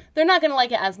 They're not gonna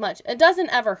like it as much. It doesn't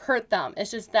ever hurt them. It's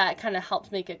just that kind of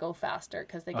helps make it go faster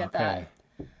because they get that.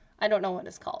 I don't know what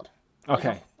it's called.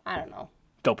 Okay. I don't know.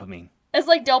 Dopamine. It's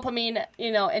like dopamine,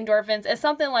 endorphins. It's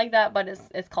something like that, but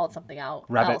it's called something else.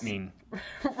 Rabbit-mine.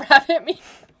 Rabbit-mine.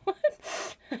 What?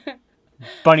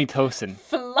 Bunny-tocin.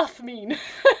 Fluff-mine.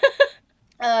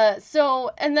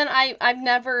 So, and then I've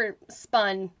never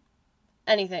spun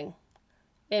anything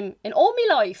in all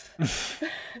my life.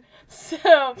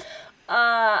 So,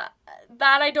 that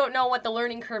I don't know what the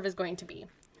learning curve is going to be.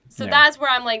 So that's where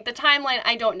I'm the timeline,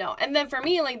 I don't know. And then for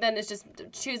me, then it's just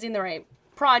choosing the right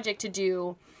project to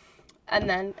do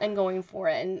and going for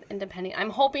it and depending. I'm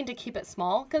hoping to keep it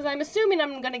small because I'm assuming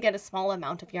I'm going to get a small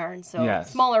amount of yarn. So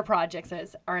smaller projects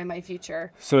are in my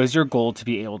future. So is your goal to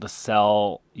be able to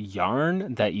sell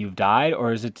yarn that you've dyed,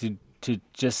 or is it to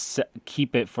just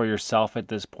keep it for yourself at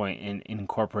this point and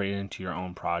incorporate it into your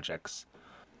own projects?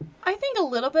 I think a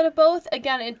little bit of both.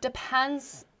 Again, it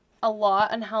depends a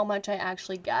lot on how much I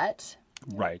actually get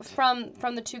Right. from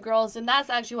the 2 girls, and that's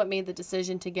actually what made the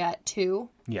decision to get 2.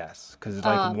 Yes, because it's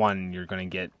like one, you're going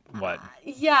to get, what,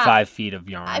 Yeah. 5 feet of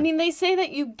yarn. I mean, they say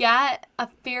that you get a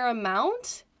fair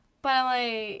amount, but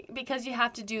like because you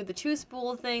have to do the 2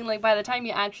 spool thing, like by the time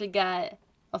you actually get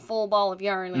a full ball of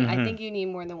yarn, like I think you need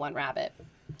more than 1 rabbit.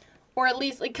 Or at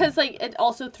least, like, because, like, it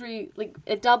also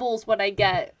it doubles what I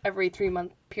get every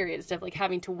 3-month period instead of, like,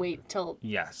 having to wait till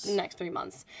the next 3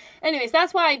 months. Anyways,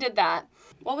 that's why I did that.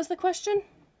 What was the question?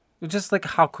 Just, like,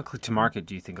 how quickly to market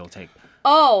do you think it'll take?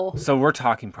 Oh. So we're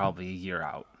talking probably a year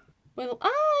out. Well,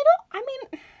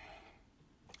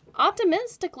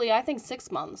 optimistically, I think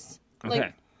 6 months. Okay.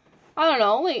 Like, I don't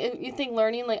know, like, you think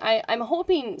learning, like, I'm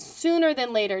hoping sooner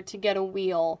than later to get a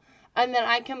wheel, and then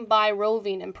I can buy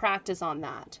roving and practice on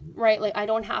that, right? Like, I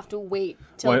don't have to wait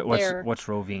till What's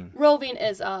roving? Roving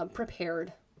is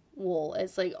prepared wool.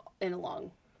 It's, like, in a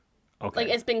long... Okay.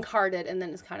 Like, it's been carded, and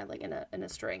then it's kind of, like, in a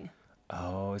string.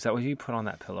 Oh, is that what you put on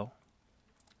that pillow?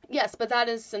 Yes, but that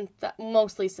is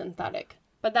mostly synthetic.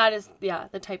 But that is,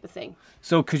 the type of thing.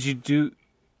 So could you do...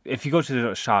 If you go to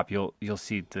the shop, you'll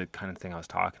see the kind of thing I was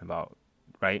talking about,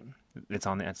 right? It's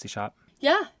on the Etsy shop.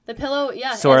 Yeah, the pillow.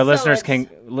 Yeah. So our listeners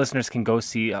can go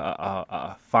see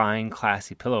a fine,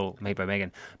 classy pillow made by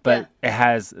Megan, but it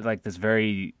has like this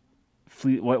very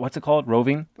what's it called?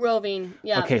 Roving. Roving.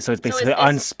 Yeah. Okay, so it's basically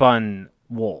unspun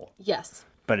wool. Yes.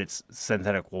 But it's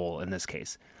synthetic wool in this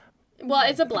case. Well,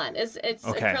 it's a blend. It's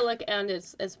okay. Acrylic and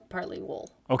it's partly wool.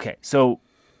 Okay, so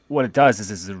what it does is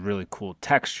this is a really cool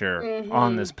texture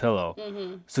on this pillow.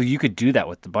 Mm-hmm. So you could do that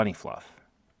with the bunny fluff.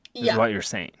 Is what you're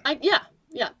saying. Yeah.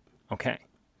 Okay.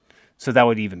 So that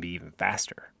would be even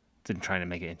faster than trying to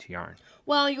make it into yarn.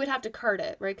 Well, you would have to card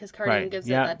it, right? Because carding gives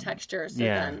it that texture. So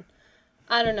then,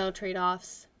 I don't know,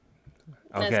 trade-offs.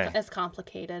 Okay. It's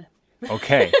complicated.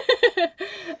 Okay.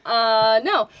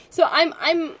 No. So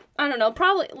I don't know,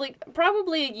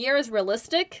 probably a year is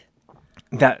realistic.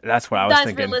 That's what I was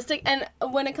thinking. That's realistic. And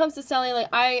when it comes to selling, like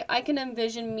I can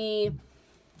envision me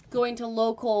going to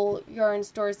local yarn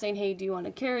stores saying, "Hey, do you want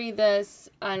to carry this?"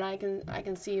 And I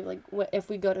can see like if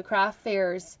we go to craft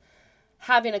fairs,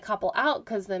 having a couple out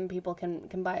because then people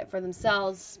can buy it for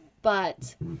themselves.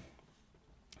 But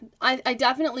I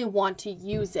definitely want to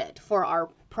use it for our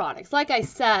products. Like I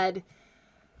said,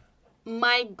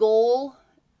 my goal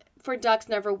for Ducks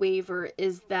Never Waver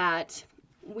is that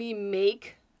we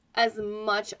make as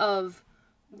much of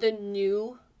the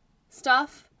new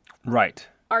stuff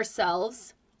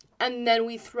ourselves, and then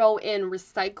we throw in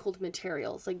recycled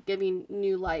materials, like giving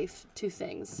new life to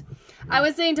things. I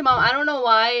was saying to Mom, I don't know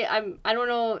why, I don't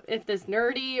know if this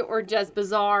nerdy or just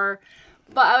bizarre,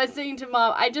 but I was saying to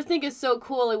Mom, I just think it's so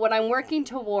cool. Like what I'm working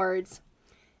towards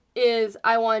is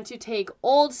I want to take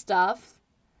old stuff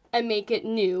and make it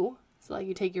new. So like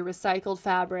you take your recycled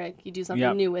fabric, you do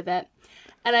something new with it.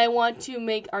 And I want to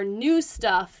make our new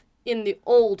stuff in the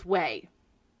old way.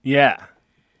 Yeah.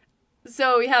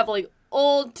 So we have like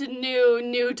old to new,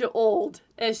 new to old.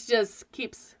 It's a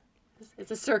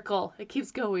circle. It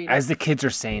keeps going. As the kids are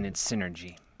saying, it's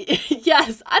synergy.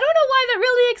 Yes. I don't know why that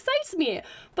really excites me.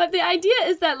 But the idea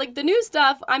is that like the new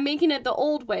stuff, I'm making it the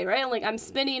old way, right? Like I'm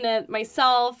spinning it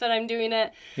myself and I'm doing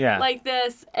it like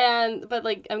this. But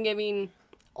like I'm giving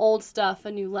old stuff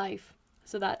a new life.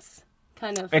 So that's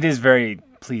kind of... It is very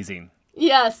pleasing.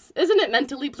 Yes. Isn't it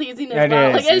mentally pleasing as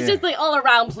well? Like it's just like all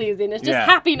around pleasing. It's just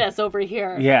happiness over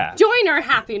here. Yeah. Join our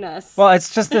happiness. Well,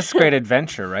 it's just this great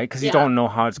adventure, right? Because you don't know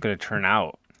how it's going to turn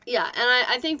out. Yeah. And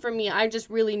I think for me, I just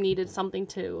really needed something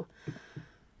to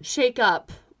shake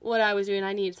up what I was doing.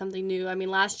 I needed something new. I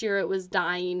mean, last year it was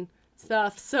dyeing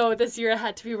stuff. So this year it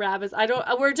had to be rabbits.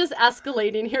 We're just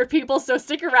escalating here, people. So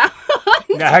stick around.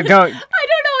 I don't know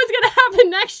what's going to happen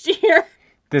next year.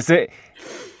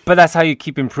 But that's how you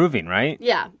keep improving, right?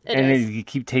 Yeah, it is. You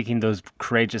keep taking those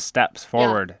courageous steps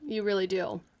forward. Yeah, you really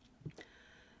do.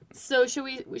 So should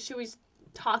we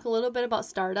talk a little bit about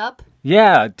startup?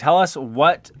 Yeah, tell us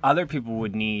what other people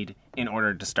would need in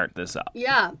order to start this up.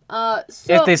 Yeah.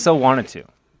 If they still wanted to.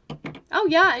 Oh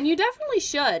yeah, and you definitely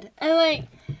should. And like,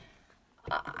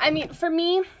 I mean, for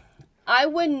me, I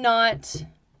would not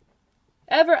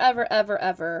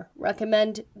ever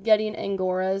recommend getting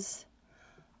Angoras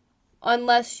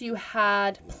unless you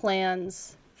had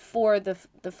plans for the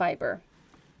fiber.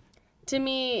 To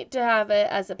me, to have it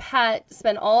as a pet,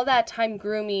 spend all that time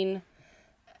grooming,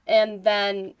 and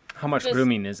then... How much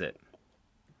grooming is it?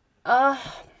 What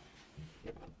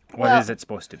is it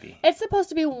supposed to be? It's supposed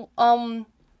to be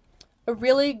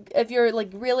if you're like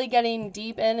really getting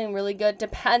deep in and really good,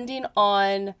 depending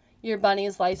on your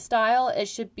bunny's lifestyle, it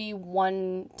should be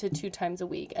 1 to 2 times a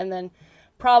week. And then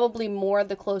probably more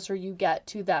the closer you get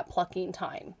to that plucking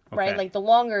time, right? Okay. Like the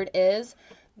longer it is,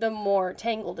 the more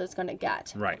tangled it's going to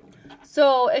get. Right.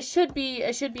 So it should be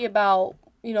about,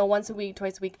 once a week,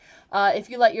 twice a week. If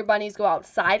you let your bunnies go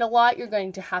outside a lot, you're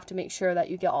going to have to make sure that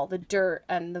you get all the dirt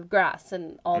and the grass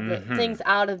and all the things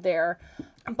out of there.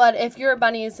 But if your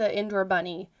bunny is an indoor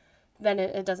bunny, then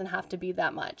it doesn't have to be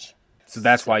that much. So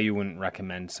that's why you wouldn't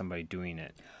recommend somebody doing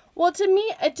it. Well, to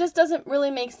me, it just doesn't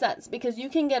really make sense because you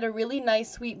can get a really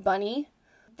nice, sweet bunny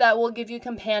that will give you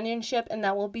companionship and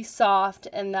that will be soft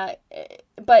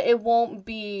but it won't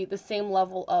be the same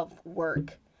level of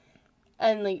work.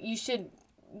 And like you should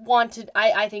want to,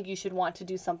 I think you should want to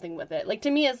do something with it. Like to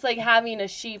me, it's like having a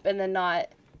sheep and then not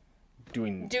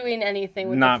doing anything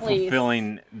with not the fleece.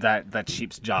 fulfilling that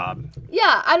sheep's job.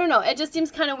 Yeah, I don't know. It just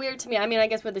seems kind of weird to me. I mean, I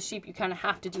guess with the sheep, you kind of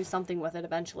have to do something with it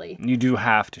eventually. You do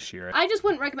have to shear it. I just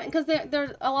wouldn't recommend because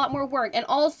there's a lot more work. And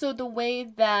also the way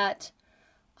that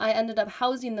I ended up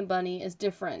housing the bunny is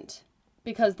different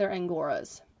because they're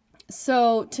Angoras.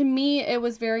 So to me, it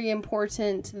was very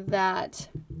important that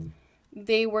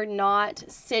they were not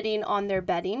sitting on their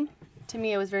bedding. To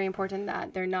me, it was very important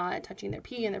that they're not touching their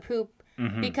pee and their poop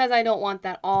because I don't want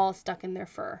that all stuck in their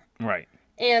fur. Right.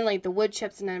 And like the wood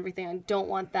chips and everything, I don't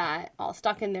want that all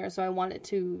stuck in there. So I want it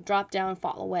to drop down,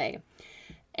 fall away.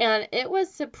 And it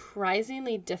was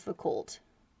surprisingly difficult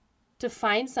to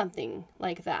find something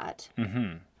like that.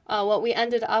 Mm-hmm. What we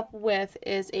ended up with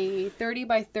is a 30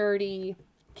 by 30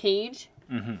 cage.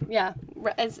 Mm-hmm. Yeah,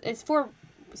 it's for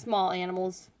small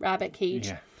animals, rabbit cage.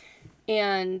 Yeah.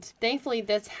 And thankfully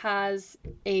this has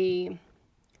a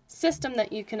system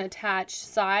that you can attach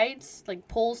sides, like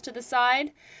poles to the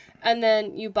side, and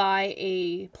then you buy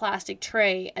a plastic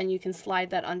tray and you can slide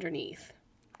that underneath.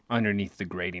 Underneath the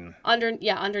grating.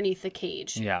 Underneath the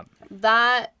cage. Yeah.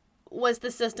 That was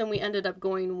the system we ended up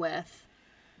going with.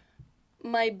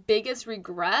 My biggest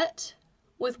regret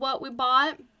with what we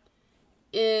bought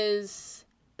is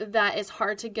that it's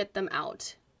hard to get them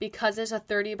out. Because it's a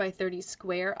 30 by 30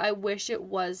 square, I wish it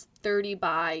was 30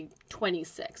 by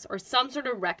 26 or some sort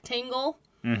of rectangle.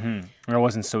 Mm-hmm. Or it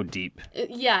wasn't so deep.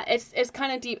 Yeah, it's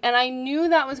kind of deep. And I knew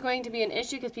that was going to be an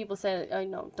issue because people said, oh,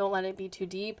 no, don't let it be too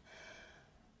deep.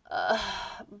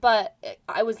 But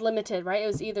I was limited, right? It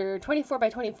was either 24 by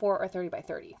 24 or 30 by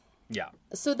 30. Yeah.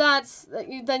 So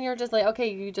then you're just like,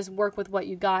 okay, you just work with what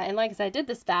you got. And like I said, I did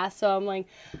this fast, so I'm like,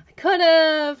 I could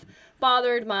have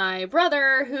bothered my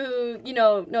brother who,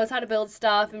 knows how to build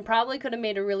stuff and probably could have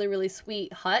made a really, really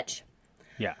sweet hutch.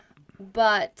 Yeah.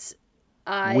 But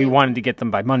we wanted to get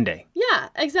them by Monday. Yeah,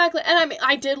 exactly. And I mean,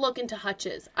 I did look into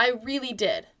hutches. I really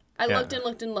did. I looked and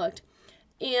looked and looked.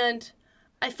 And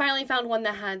I finally found one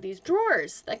that had these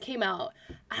drawers that came out.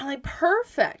 And I'm like,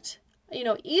 perfect.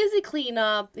 Easy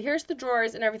cleanup. Here's the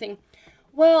drawers and everything.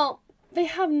 Well, they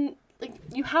have,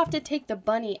 you have to take the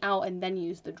bunny out and then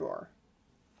use the drawer.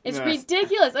 It's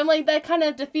ridiculous. I'm like, that kind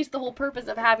of defeats the whole purpose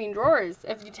of having drawers.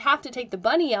 If you have to take the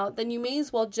bunny out, then you may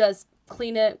as well just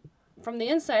clean it from the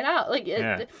inside out. Like,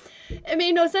 it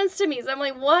made no sense to me. So I'm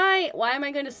like, why am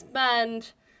I going to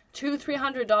spend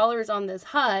 $200-300 on this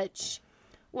hutch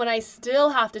when I still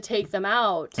have to take them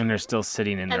out? And they're still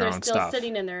sitting in their own stuff. And they're still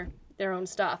sitting in their own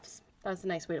stuff. That's a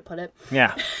nice way to put it.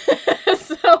 Yeah.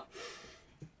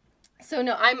 So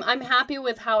no, I'm happy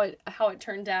with how it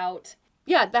turned out.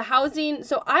 Yeah, the housing.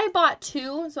 So I bought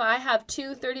two. So I have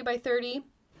two 30 by 30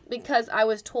 because I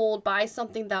was told buy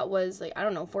something that was like, I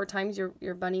don't know, 4 times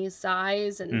your bunny's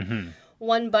size and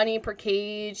one bunny per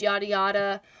cage, yada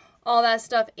yada, all that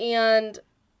stuff. And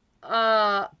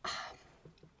I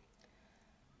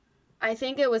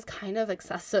think it was kind of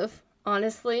excessive,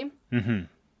 honestly. Mm-hmm.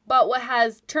 But what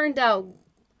has turned out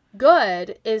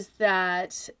good is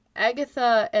that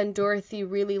Agatha and Dorothy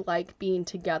really like being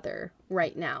together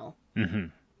right now. Mm-hmm.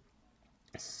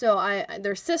 So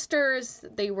they're sisters.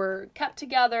 They were kept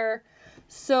together.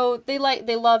 So they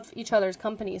love each other's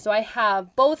company. So I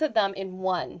have both of them in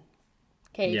one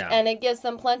cage. Yeah. And it gives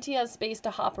them plenty of space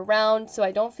to hop around. So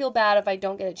I don't feel bad if I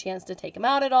don't get a chance to take them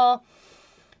out at all.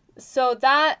 So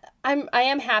that I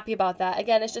am happy about that.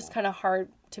 Again, it's just kind of hard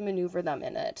to maneuver them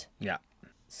in it. Yeah.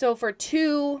 So for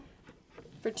two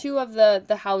of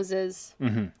the houses,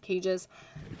 cages,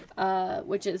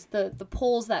 which is the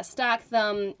poles that stack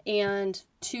them and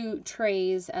 2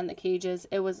 trays and the cages,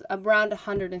 it was around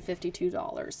 $152.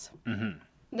 Mm-hmm.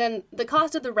 Then the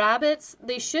cost of the rabbits,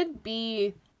 they should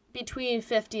be between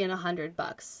 $50 and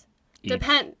 $100.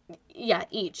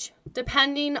 Each.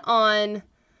 Depending on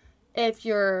if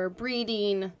you're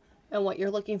breeding and what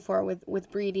you're looking for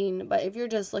with breeding. But if you're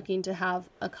just looking to have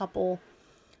a couple,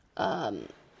 and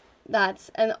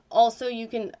also you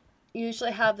can you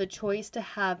usually have the choice to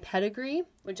have pedigree,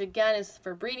 which again is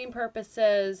for breeding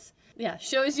purposes. Yeah,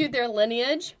 shows you their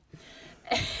lineage.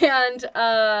 And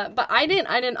but I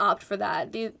didn't opt for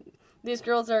that. These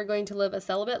girls are going to live a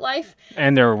celibate life.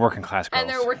 And they're working class girls. And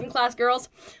they're working class girls.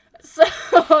 So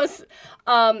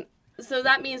so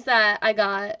that means that I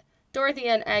got Dorothy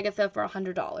and Agatha for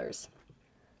 $100.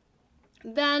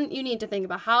 Then you need to think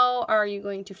about how are you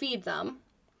going to feed them.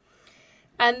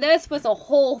 And this was a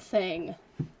whole thing.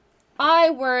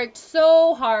 I worked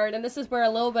so hard, and this is where a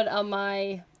little bit of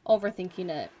my overthinking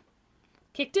it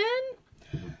kicked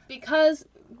in. Because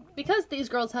these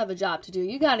girls have a job to do,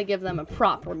 you got to give them a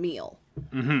proper meal.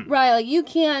 Mm-hmm. Right? Like, you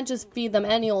can't just feed them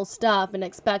any old stuff and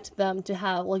expect them to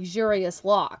have luxurious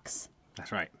locks.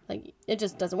 That's right. Like, it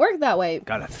just doesn't work that way.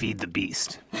 Gotta feed the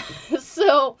beast.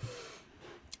 So,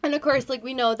 and of course, like,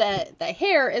 we know that the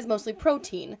hair is mostly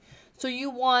protein. So you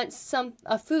want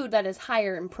a food that is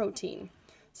higher in protein.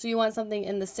 So you want something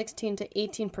in the 16 to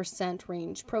 18%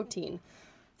 range protein.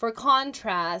 For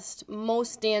contrast,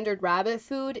 most standard rabbit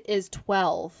food is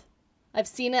 12. I've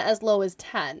seen it as low as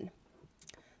 10.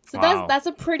 So wow. that's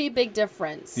a pretty big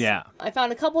difference. Yeah. I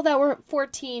found a couple that were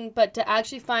 14, but to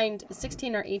actually find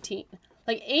 16 or 18.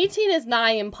 Like, 18 is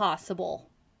nigh impossible.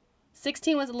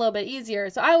 16 was a little bit easier.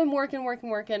 So I was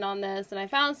working on this, and I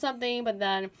found something, but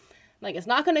then, like, it's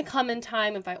not going to come in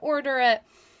time if I order it.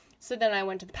 So then I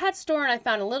went to the pet store, and I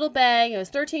found a little bag. It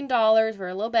was $13 for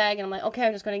a little bag, and I'm like, okay,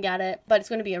 I'm just going to get it. But it's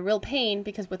going to be a real pain,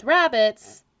 because with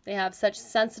rabbits, they have such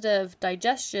sensitive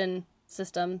digestion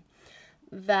system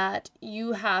that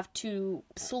you have to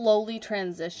slowly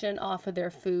transition off of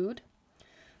their food.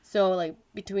 So, like,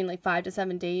 between, like, 5 to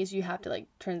 7 days, you have to, like,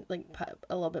 put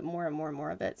a little bit more and more and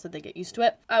more of it so they get used to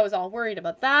it. I was all worried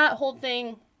about that whole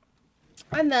thing.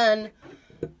 And then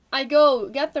I go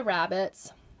get the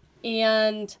rabbits,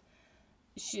 and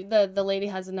the lady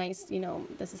has a nice,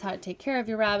 this is how to take care of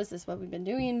your rabbits. This is what we've been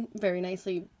doing. Very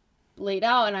nicely laid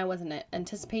out, and I wasn't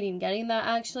anticipating getting that,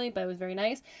 actually, but it was very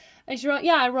nice. And she wrote,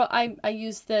 I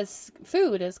used this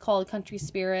food. It's called Country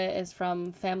Spirit. It's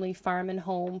from Family Farm and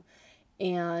Home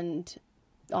and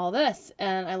all this.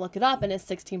 And I look it up, and it's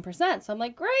 16%. So I'm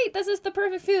like, great, this is the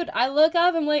perfect food. I look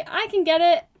up, I'm like, I can get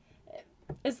it.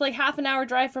 It's like half an hour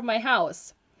drive from my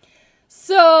house.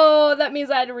 So that means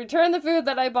I had to return the food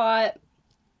that I bought,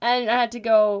 and I had to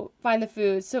go find the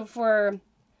food.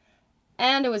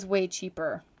 And it was way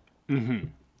cheaper. Mm-hmm.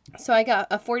 So I got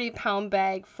a 40-pound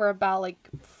bag for about like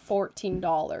 $14.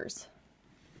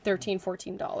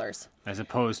 $14. As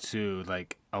opposed to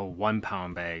like a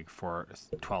 1-pound bag for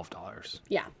 $12.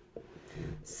 Yeah.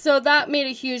 So that made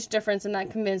a huge difference, and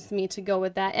that convinced me to go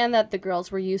with that, and that the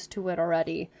girls were used to it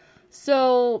already.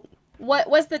 So what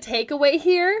was the takeaway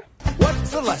here?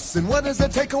 What's the lesson? What is the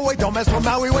takeaway? Don't mess with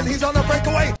Maui when he's on a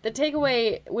breakaway. The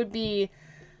takeaway would be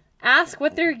ask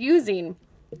what they're using.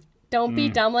 Don't be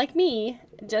dumb like me.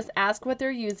 Just ask what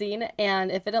they're using,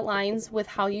 and if it aligns with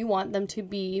how you want them to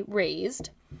be raised,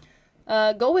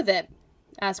 go with it.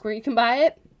 Ask where you can buy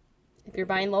it. If you're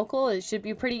buying local, it should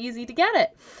be pretty easy to get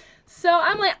it. So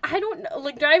I'm like, I don't know.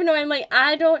 Like, driving away, I'm like,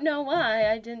 I don't know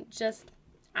why I didn't just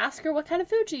ask her what kind of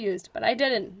food she used, but I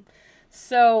didn't.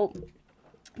 So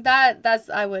that's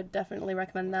I would definitely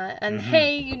recommend that. And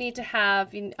hay, you need to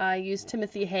have. I use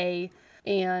Timothy hay,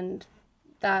 and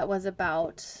that was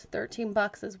about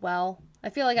 $13 as well. I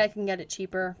feel like I can get it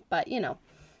cheaper, but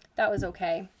that was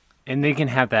okay. And they can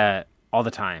have that all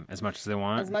the time, as much as they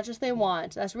want? As much as they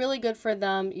want. That's really good for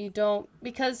them.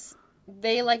 Because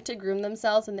they like to groom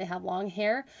themselves and they have long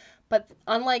hair, but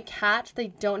unlike cats, they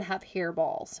don't have hair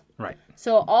balls. Right.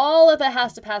 So all of it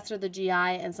has to pass through the GI,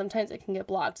 and sometimes it can get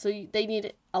blocked. So they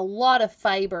need a lot of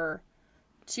fiber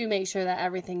to make sure that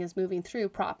everything is moving through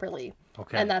properly.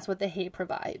 Okay. And that's what the hay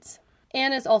provides.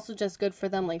 And it's also just good for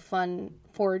them, like fun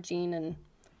foraging and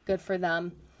good for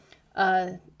them.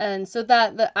 And so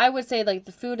I would say like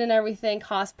the food and everything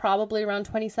costs probably around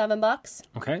 $27.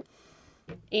 Okay.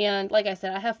 And like I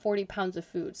said, I have 40 pounds of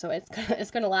food, so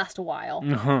it's gonna last a while.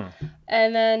 Uh-huh.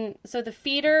 And then so the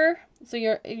feeder, so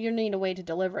you need a way to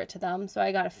deliver it to them. So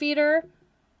I got a feeder.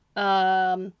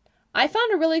 I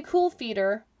found a really cool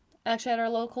feeder actually at our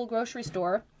local grocery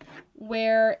store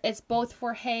where it's both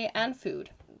for hay and food.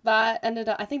 That ended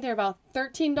up, I think they're about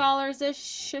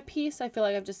 $13-ish a piece. I feel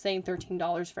like I'm just saying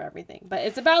 $13 for everything, but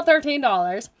it's about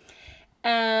 $13.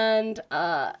 And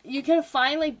you can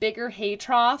find like bigger hay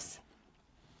troughs,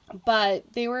 but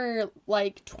they were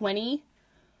like $20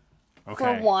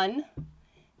 for one.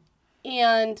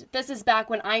 And this is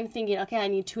back when I'm thinking, okay, I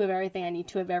need two of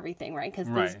everything, right? Because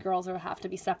these girls have to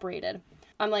be separated.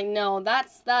 I'm like, no,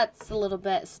 that's a little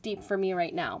bit steep for me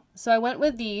right now. So I went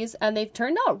with these, and they've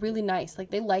turned out really nice.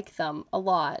 Like, they like them a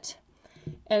lot.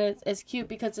 And it's cute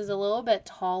because it's a little bit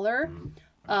taller.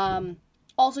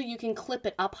 Also, you can clip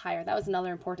it up higher. That was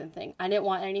another important thing. I didn't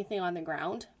want anything on the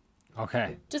ground.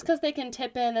 Okay. Just because they can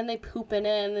tip in, and they poop in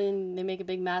it, and then they make a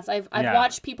big mess. I've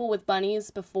watched people with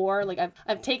bunnies before. Like,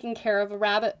 I've taken care of a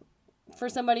rabbit for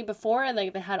somebody before, and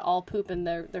like they had all poop in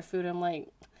their food. I'm like,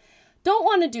 don't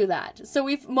want to do that. So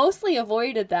we've mostly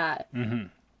avoided that. Mm-hmm.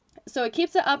 So it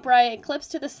keeps it upright, it clips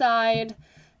to the side,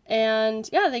 and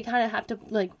yeah, they kind of have to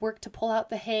like work to pull out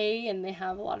the hay, and they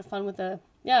have a lot of fun with the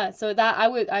so that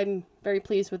I'm very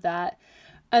pleased with that.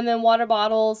 And then water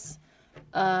bottles,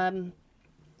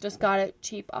 just got it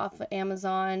cheap off of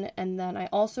Amazon, and then I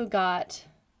also got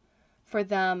for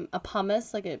them a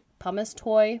pumice, like a pumice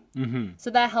toy. Mm-hmm. So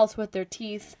that helps with their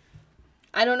teeth.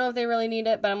 I don't know if they really need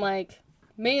it, but I'm like,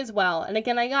 may as well. And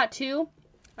again, I got 2.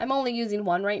 I'm only using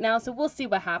 1 right now, so we'll see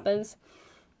what happens.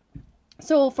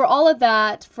 So for all of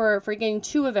that, for getting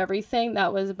 2 of everything,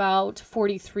 that was about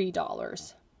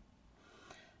 $43.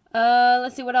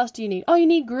 Let's see, what else do you need? Oh, you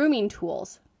need grooming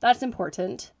tools. That's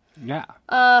important. Yeah.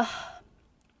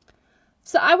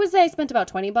 So I would say I spent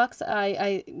about $20.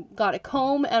 I got a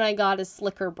comb and I got a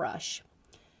slicker brush.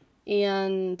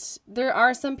 And there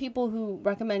are some people who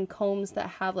recommend combs that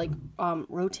have like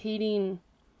rotating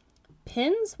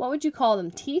pins. What would you call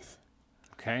them? Teeth?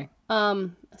 Okay.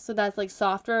 So that's like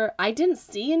softer. I didn't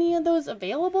see any of those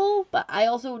available, but I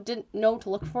also didn't know to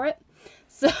look for it.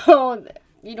 So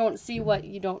you don't see what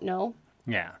you don't know.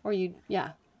 Yeah. Or you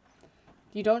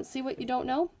don't see what you don't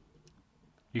know?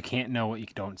 You can't know what you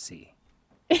don't see.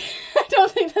 I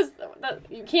don't think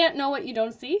you can't know what you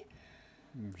don't see?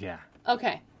 Yeah.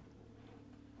 Okay.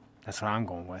 That's what I'm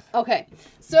going with. Okay.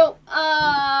 So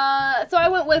I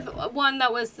went with one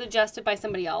that was suggested by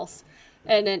somebody else.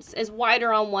 And it's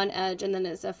wider on one edge, and then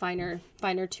it's a finer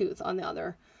tooth on the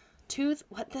other. Tooth?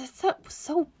 What? That's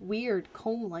so weird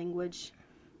comb language.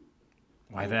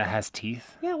 Why that has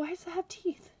teeth? Yeah, why does it have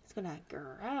teeth? It's going to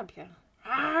grab you. Okay.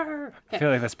 I feel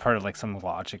like that's part of like some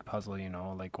logic puzzle,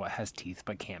 like what has teeth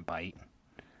but can't bite.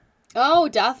 Oh,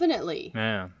 definitely.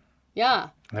 Yeah. Yeah.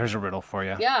 There's a riddle for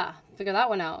you. Yeah. Figure that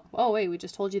one out. Oh, wait, we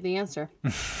just told you the answer.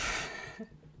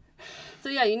 So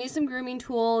yeah, you need some grooming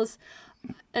tools.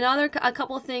 A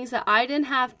couple of things that I didn't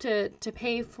have to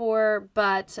pay for,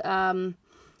 but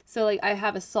so like I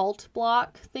have a salt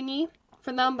block thingy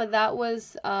for them, but that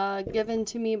was given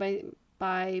to me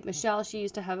by Michelle. She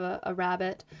used to have a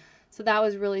rabbit, so that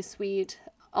was really sweet.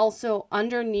 Also,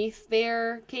 underneath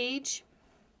their cage,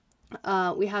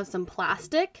 we have some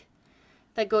plastic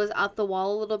that goes out the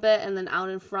wall a little bit, and then out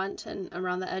in front and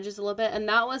around the edges a little bit, and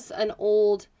that was an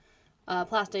old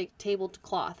plastic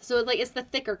tablecloth. So like it's the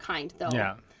thicker kind though.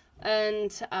 Yeah.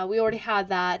 And we already had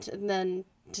that. And then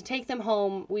to take them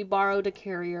home, we borrowed a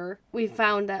carrier. We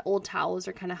found that old towels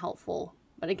are kind of helpful.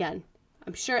 But again,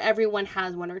 I'm sure everyone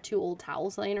has 1 or 2 old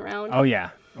towels laying around. Oh yeah.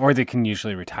 Or they can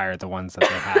usually retire the ones that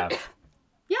they have.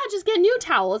 Yeah, just get new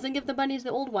towels and give the bunnies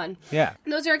the old one. Yeah.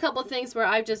 And those are a couple of things where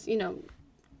I just,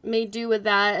 made do with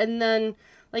that. And then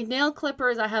like nail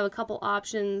clippers, I have a couple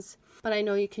options, but I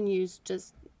know you can use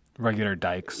just regular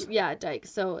dikes. Yeah,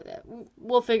 dikes. So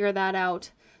we'll figure that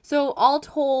out. So all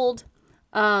told,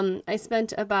 I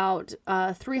spent about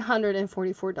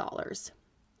 $344.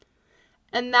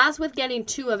 And that's with getting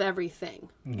 2 of everything.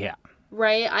 Yeah.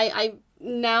 Right?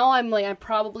 I'm like, I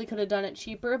probably could have done it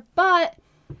cheaper, but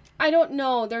I don't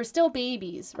know. They're still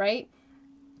babies, right?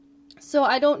 So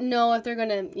I don't know if they're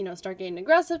going to, start getting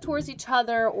aggressive towards each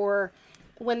other, or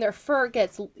when their fur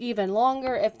gets even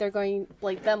longer, if they're going,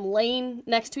 like them laying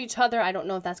next to each other, I don't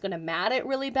know if that's going to mat it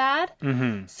really bad.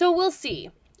 Mm-hmm. So we'll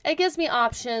see. It gives me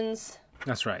options.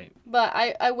 That's right. But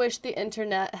I wish the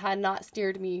internet had not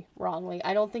steered me wrongly.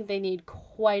 I don't think they need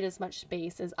quite as much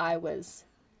space as I was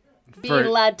being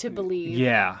led to believe.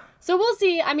 Yeah. So we'll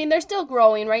see. I mean, they're still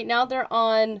growing. Right now they're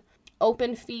on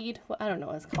open feed. I don't know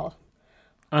what it's called.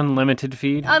 Unlimited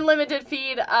feed. Unlimited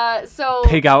feed. So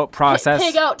pig out process.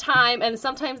 Pig out time, and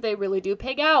sometimes they really do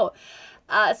pig out.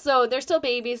 So they're still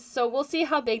babies. So we'll see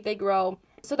how big they grow.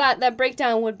 So that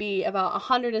breakdown would be about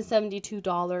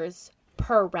 $172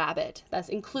 per rabbit. That's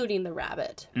including the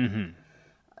rabbit. Mm-hmm.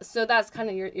 So that's kind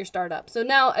of your startup. So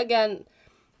now again,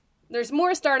 there's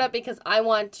more startup because I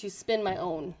want to spin my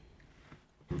own.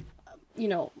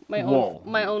 My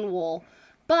own wool.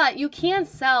 But you can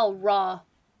sell raw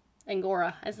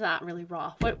Angora. It's not really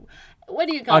raw. what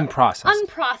do you call Unprocessed. it?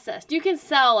 Unprocessed. You can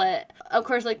sell it. Of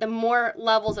course, like the more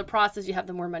levels of process you have,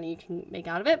 the more money you can make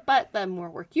out of it, but the more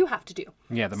work you have to do.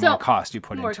 Yeah, the more cost you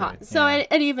put into it. So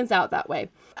it evens out that way.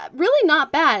 Really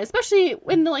not bad, especially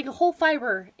in the like whole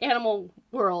fiber animal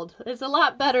world. It's a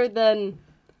lot better than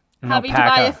having to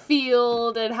buy a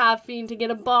field and having to get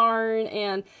a barn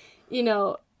and, you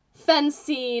know,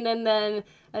 fencing and then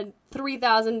a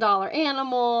 $3,000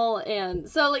 animal. And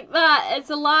so like that, it's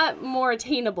a lot more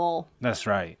attainable. That's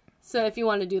right. So if you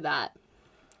want to do that.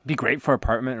 Be great for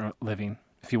apartment living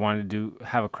if you wanted to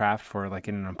have a craft for like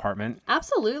in an apartment.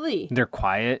 Absolutely. They're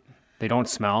quiet. They don't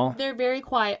smell. They're very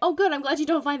quiet. Oh, good. I'm glad you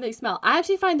don't find they smell. I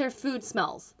actually find their food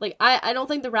smells. Like I don't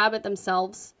think the rabbit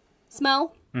themselves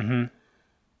smell. Mm-hmm.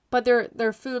 But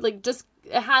their food, like, just,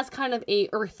 it has kind of a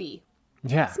earthy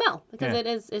smell.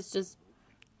 Because it's just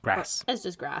grass. It's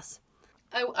just grass.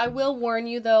 I will warn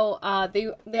you, though,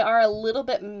 they are a little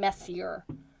bit messier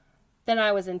than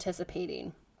I was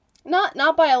anticipating.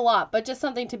 Not by a lot, but just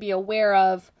something to be aware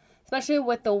of, especially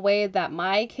with the way that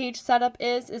my cage setup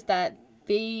is that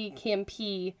they can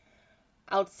pee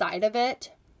outside of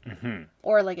it. Mm-hmm.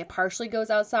 Or like it partially goes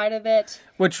outside of it.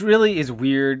 Which really is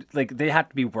weird. Like they have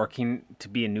to be working to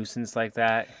be a nuisance like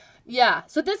that. Yeah.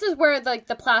 So this is where like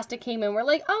the plastic came in. We're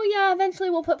like, oh yeah,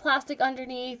 eventually we'll put plastic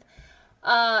underneath.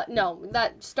 No,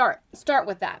 that start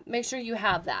with that. Make sure you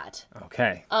have that.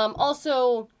 Okay.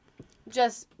 Also,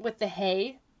 just with the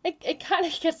hay, it kind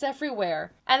of gets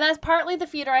everywhere. And that's partly the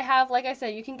feeder I have. Like I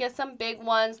said, you can get some big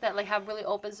ones that like have really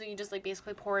open, so you just like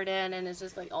basically pour it in and it's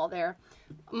just like all there.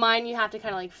 Mine, you have to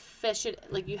kind of like fish it.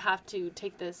 Like you have to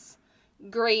take this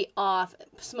grate off,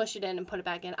 smush it in and put it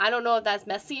back in. I don't know if that's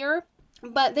messier,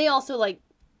 but they also like,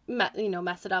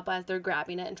 mess it up as they're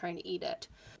grabbing it and trying to eat it.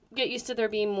 Get used to there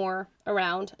being more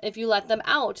around. If you let them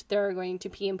out, they're going to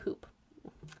pee and poop.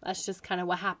 That's just kind of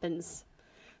what happens.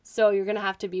 So you're going to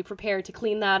have to be prepared to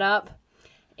clean that up.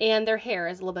 And their hair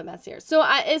is a little bit messier. So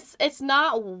it's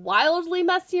not wildly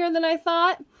messier than I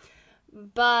thought.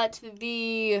 But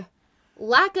the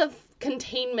lack of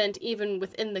containment, even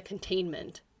within the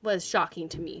containment, was shocking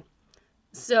to me.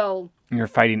 So you're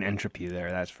fighting entropy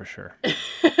there, that's for sure.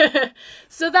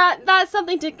 So that's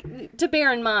something to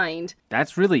bear in mind.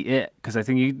 That's really it, because I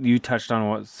think you touched on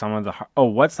what's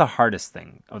the hardest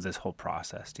thing of this whole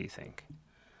process, do you think?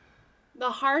 The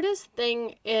hardest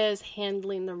thing is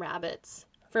handling the rabbits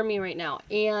for me right now.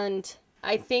 And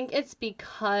I think it's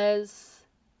because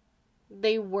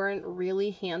they weren't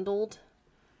really handled.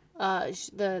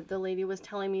 The lady was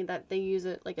telling me that they use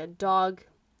it like a dog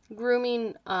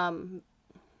grooming wand?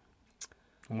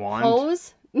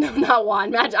 Hose. No, not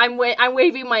wand. I'm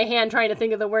waving my hand trying to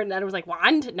think of the word, and I was like,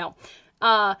 wand? No.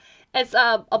 It's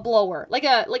a blower, like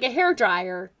a hair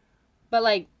dryer, but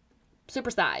like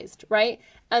supersized, right?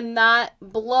 And that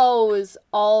blows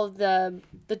all the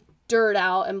dirt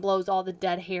out and blows all the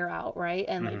dead hair out, right?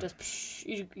 And like just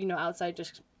outside,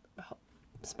 just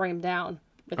spray them down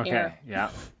with air. Yeah.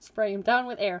 Spray them down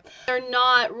with air. They're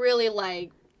not really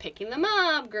like picking them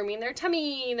up, grooming their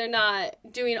tummy. They're not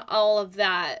doing all of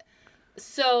that.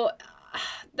 So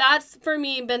that's for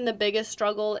me been the biggest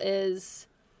struggle, is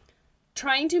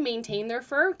trying to maintain their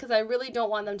fur, because I really don't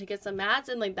want them to get some mats,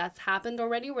 and like that's happened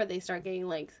already where they start getting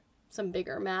like some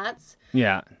bigger mats.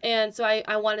 Yeah. And so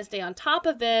I want to stay on top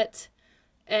of it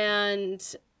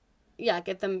and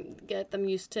get them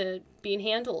used to being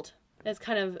handled. It's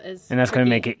kind of and that's going to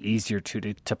make it easier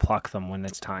to pluck them when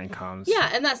its time comes.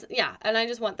 Yeah, and I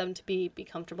just want them to be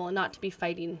comfortable and not to be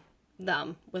fighting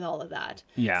them with all of that.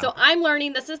 Yeah. So I'm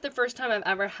learning. This is the first time I've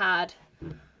ever had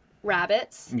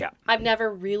rabbits. Yeah. I've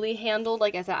never really handled,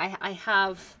 like I said, I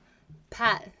have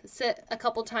sit a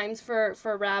couple times for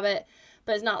a rabbit,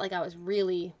 but it's not like I was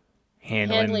really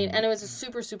handling. And it was a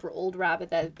super, super old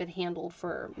rabbit that had been handled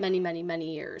for many, many,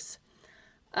 many years.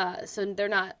 So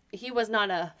he was not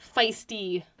a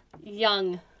feisty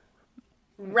young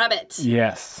rabbit.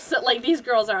 Yes. So like these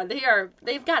girls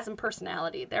they've got some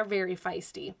personality. They're very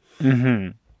feisty. Mm-hmm.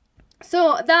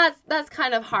 So that's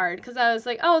kind of hard, because I was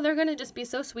like, oh, they're going to just be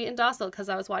so sweet and docile, because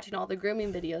I was watching all the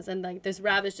grooming videos, and like this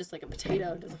rabbit's just like a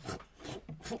potato,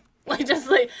 just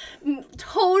like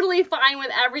totally fine with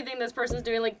everything this person's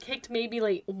doing, like kicked maybe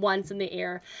like once in the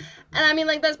air. And I mean,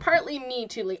 like that's partly me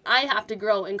too, like I have to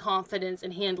grow in confidence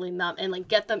in handling them and like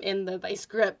get them in the vice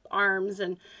grip arms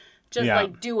and just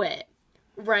like do it,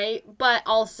 right? But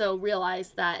also realize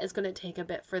that it's going to take a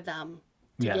bit for them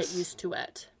to get used to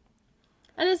it.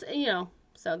 And it's,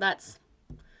 so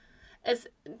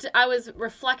I was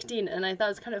reflecting, and I thought it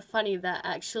was kind of funny that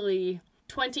actually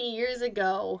 20 years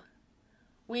ago,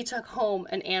 we took home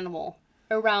an animal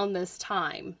around this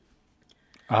time.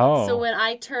 Oh. So when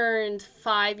I turned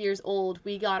 5 years old,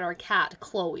 we got our cat,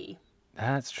 Chloe.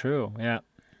 That's true, yeah.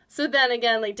 So then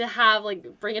again, like to have,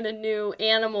 like, bring in a new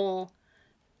animal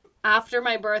after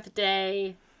my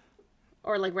birthday,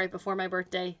 or like right before my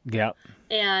birthday. Yep.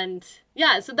 And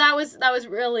yeah, so that was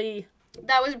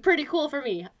pretty cool for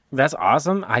me. That's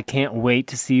awesome. I can't wait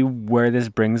to see where this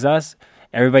brings us.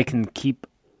 Everybody can keep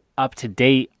up to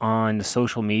date on the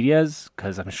social medias,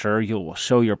 because I'm sure you'll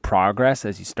show your progress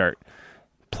as you start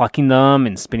plucking them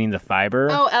and spinning the fiber.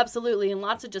 Oh, absolutely. And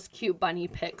lots of just cute bunny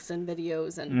pics and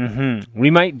videos. And We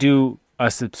might do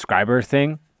a subscriber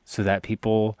thing so that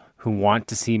people who want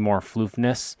to see more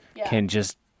floofness can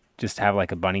just have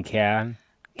like a bunny cam.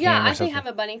 Yeah, I think have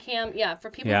a bunny cam. Yeah, for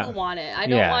people who want it. I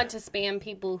don't want to spam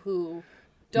people who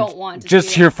don't want to just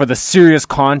see here it. for the serious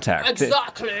contact.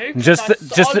 Exactly. Just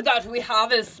all that we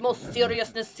have is most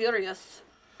seriousness serious.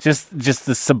 Just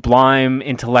the sublime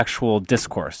intellectual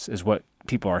discourse is what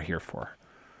people are here for.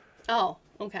 Oh,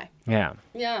 okay. Yeah.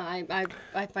 Yeah, I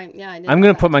find, I didn't I'm know going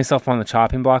to that. put myself on the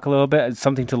chopping block a little bit. It's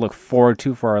something to look forward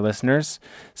to for our listeners,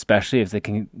 especially if they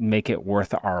can make it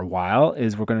worth our while,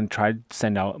 is we're going to try to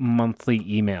send out monthly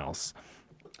emails.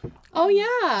 Oh,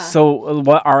 yeah. So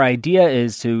what our idea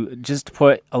is to just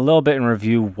put a little bit in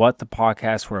review what the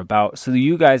podcasts were about, so that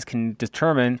you guys can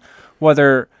determine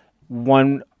whether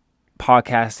one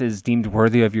podcast is deemed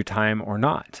worthy of your time or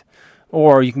not.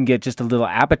 Or you can get just a little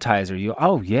appetizer.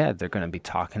 They're going to be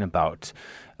talking about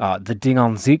the Ding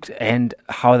an sich and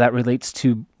how that relates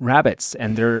to rabbits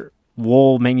and their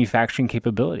wool manufacturing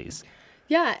capabilities.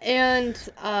 Yeah, and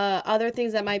other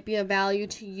things that might be of value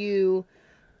to you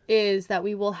is that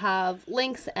we will have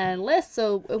links and lists.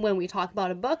 So when we talk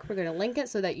about a book, we're going to link it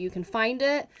so that you can find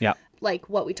it. Yeah. Like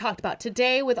what we talked about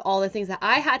today with all the things that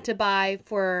I had to buy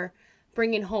for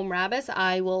bringing home rabbits,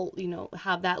 I will,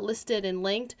 have that listed and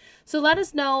linked. So let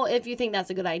us know if you think that's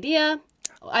a good idea.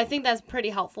 I think that's pretty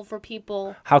helpful for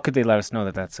people. How could they let us know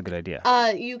that that's a good idea?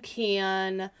 You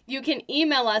can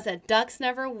email us at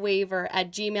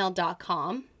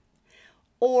ducksneverwaver@gmail.com,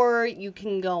 or you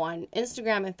can go on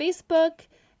Instagram and Facebook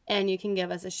and you can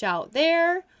give us a shout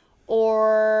there,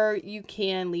 or you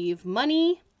can leave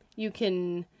money. You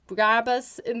can grab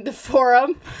us in the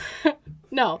forum.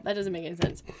 No, that doesn't make any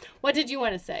sense. What did you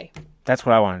want to say? That's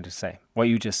what I wanted to say. What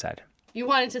you just said. You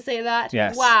wanted to say that?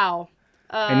 Yes. Wow.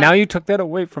 And now you took that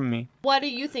away from me. What do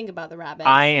you think about the rabbits?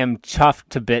 I am chuffed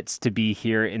to bits to be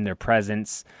here in their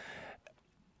presence,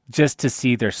 just to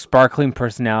see their sparkling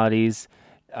personalities.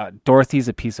 Dorothy's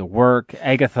a piece of work.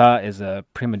 Agatha is a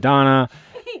prima donna.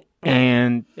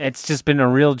 And it's just been a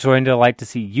real joy and delight to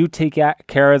see you take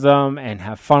care of them and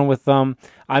have fun with them.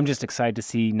 I'm just excited to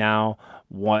see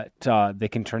what they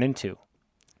can turn into.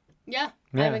 Yeah,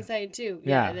 Yeah. I'm excited too.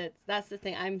 Yeah. That's the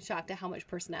thing. I'm shocked at how much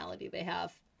personality they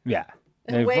have. Yeah.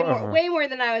 Way more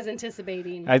than I was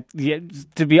anticipating.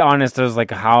 To be honest, I was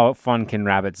like, how fun can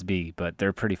rabbits be? But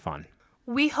they're pretty fun.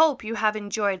 We hope you have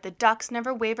enjoyed the Ducks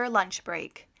Never Waver lunch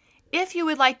break. If you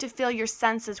would like to fill your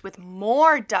senses with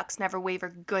more Ducks Never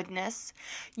Waver goodness,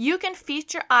 you can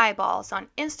feast your eyeballs on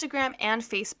Instagram and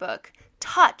Facebook.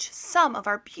 Touch some of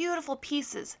our beautiful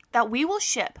pieces that we will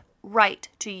ship right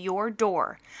to your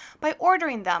door by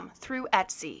ordering them through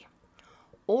Etsy.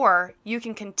 Or you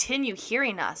can continue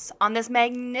hearing us on this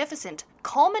magnificent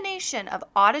culmination of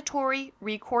auditory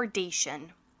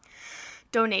recordation.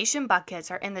 Donation buckets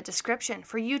are in the description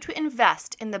for you to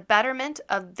invest in the betterment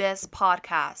of this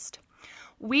podcast.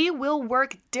 We will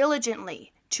work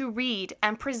diligently to read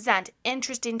and present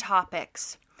interesting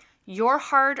topics. Your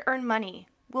hard-earned money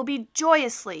will be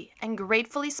joyously and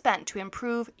gratefully spent to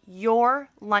improve your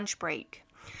lunch break.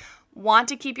 Want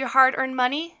to keep your hard-earned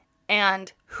money?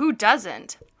 And who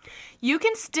doesn't? You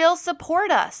can still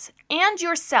support us and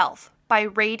yourself by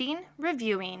rating,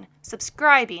 reviewing,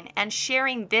 subscribing, and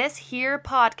sharing this here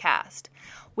podcast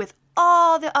with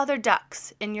all the other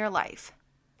ducks in your life.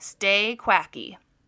 Stay quacky.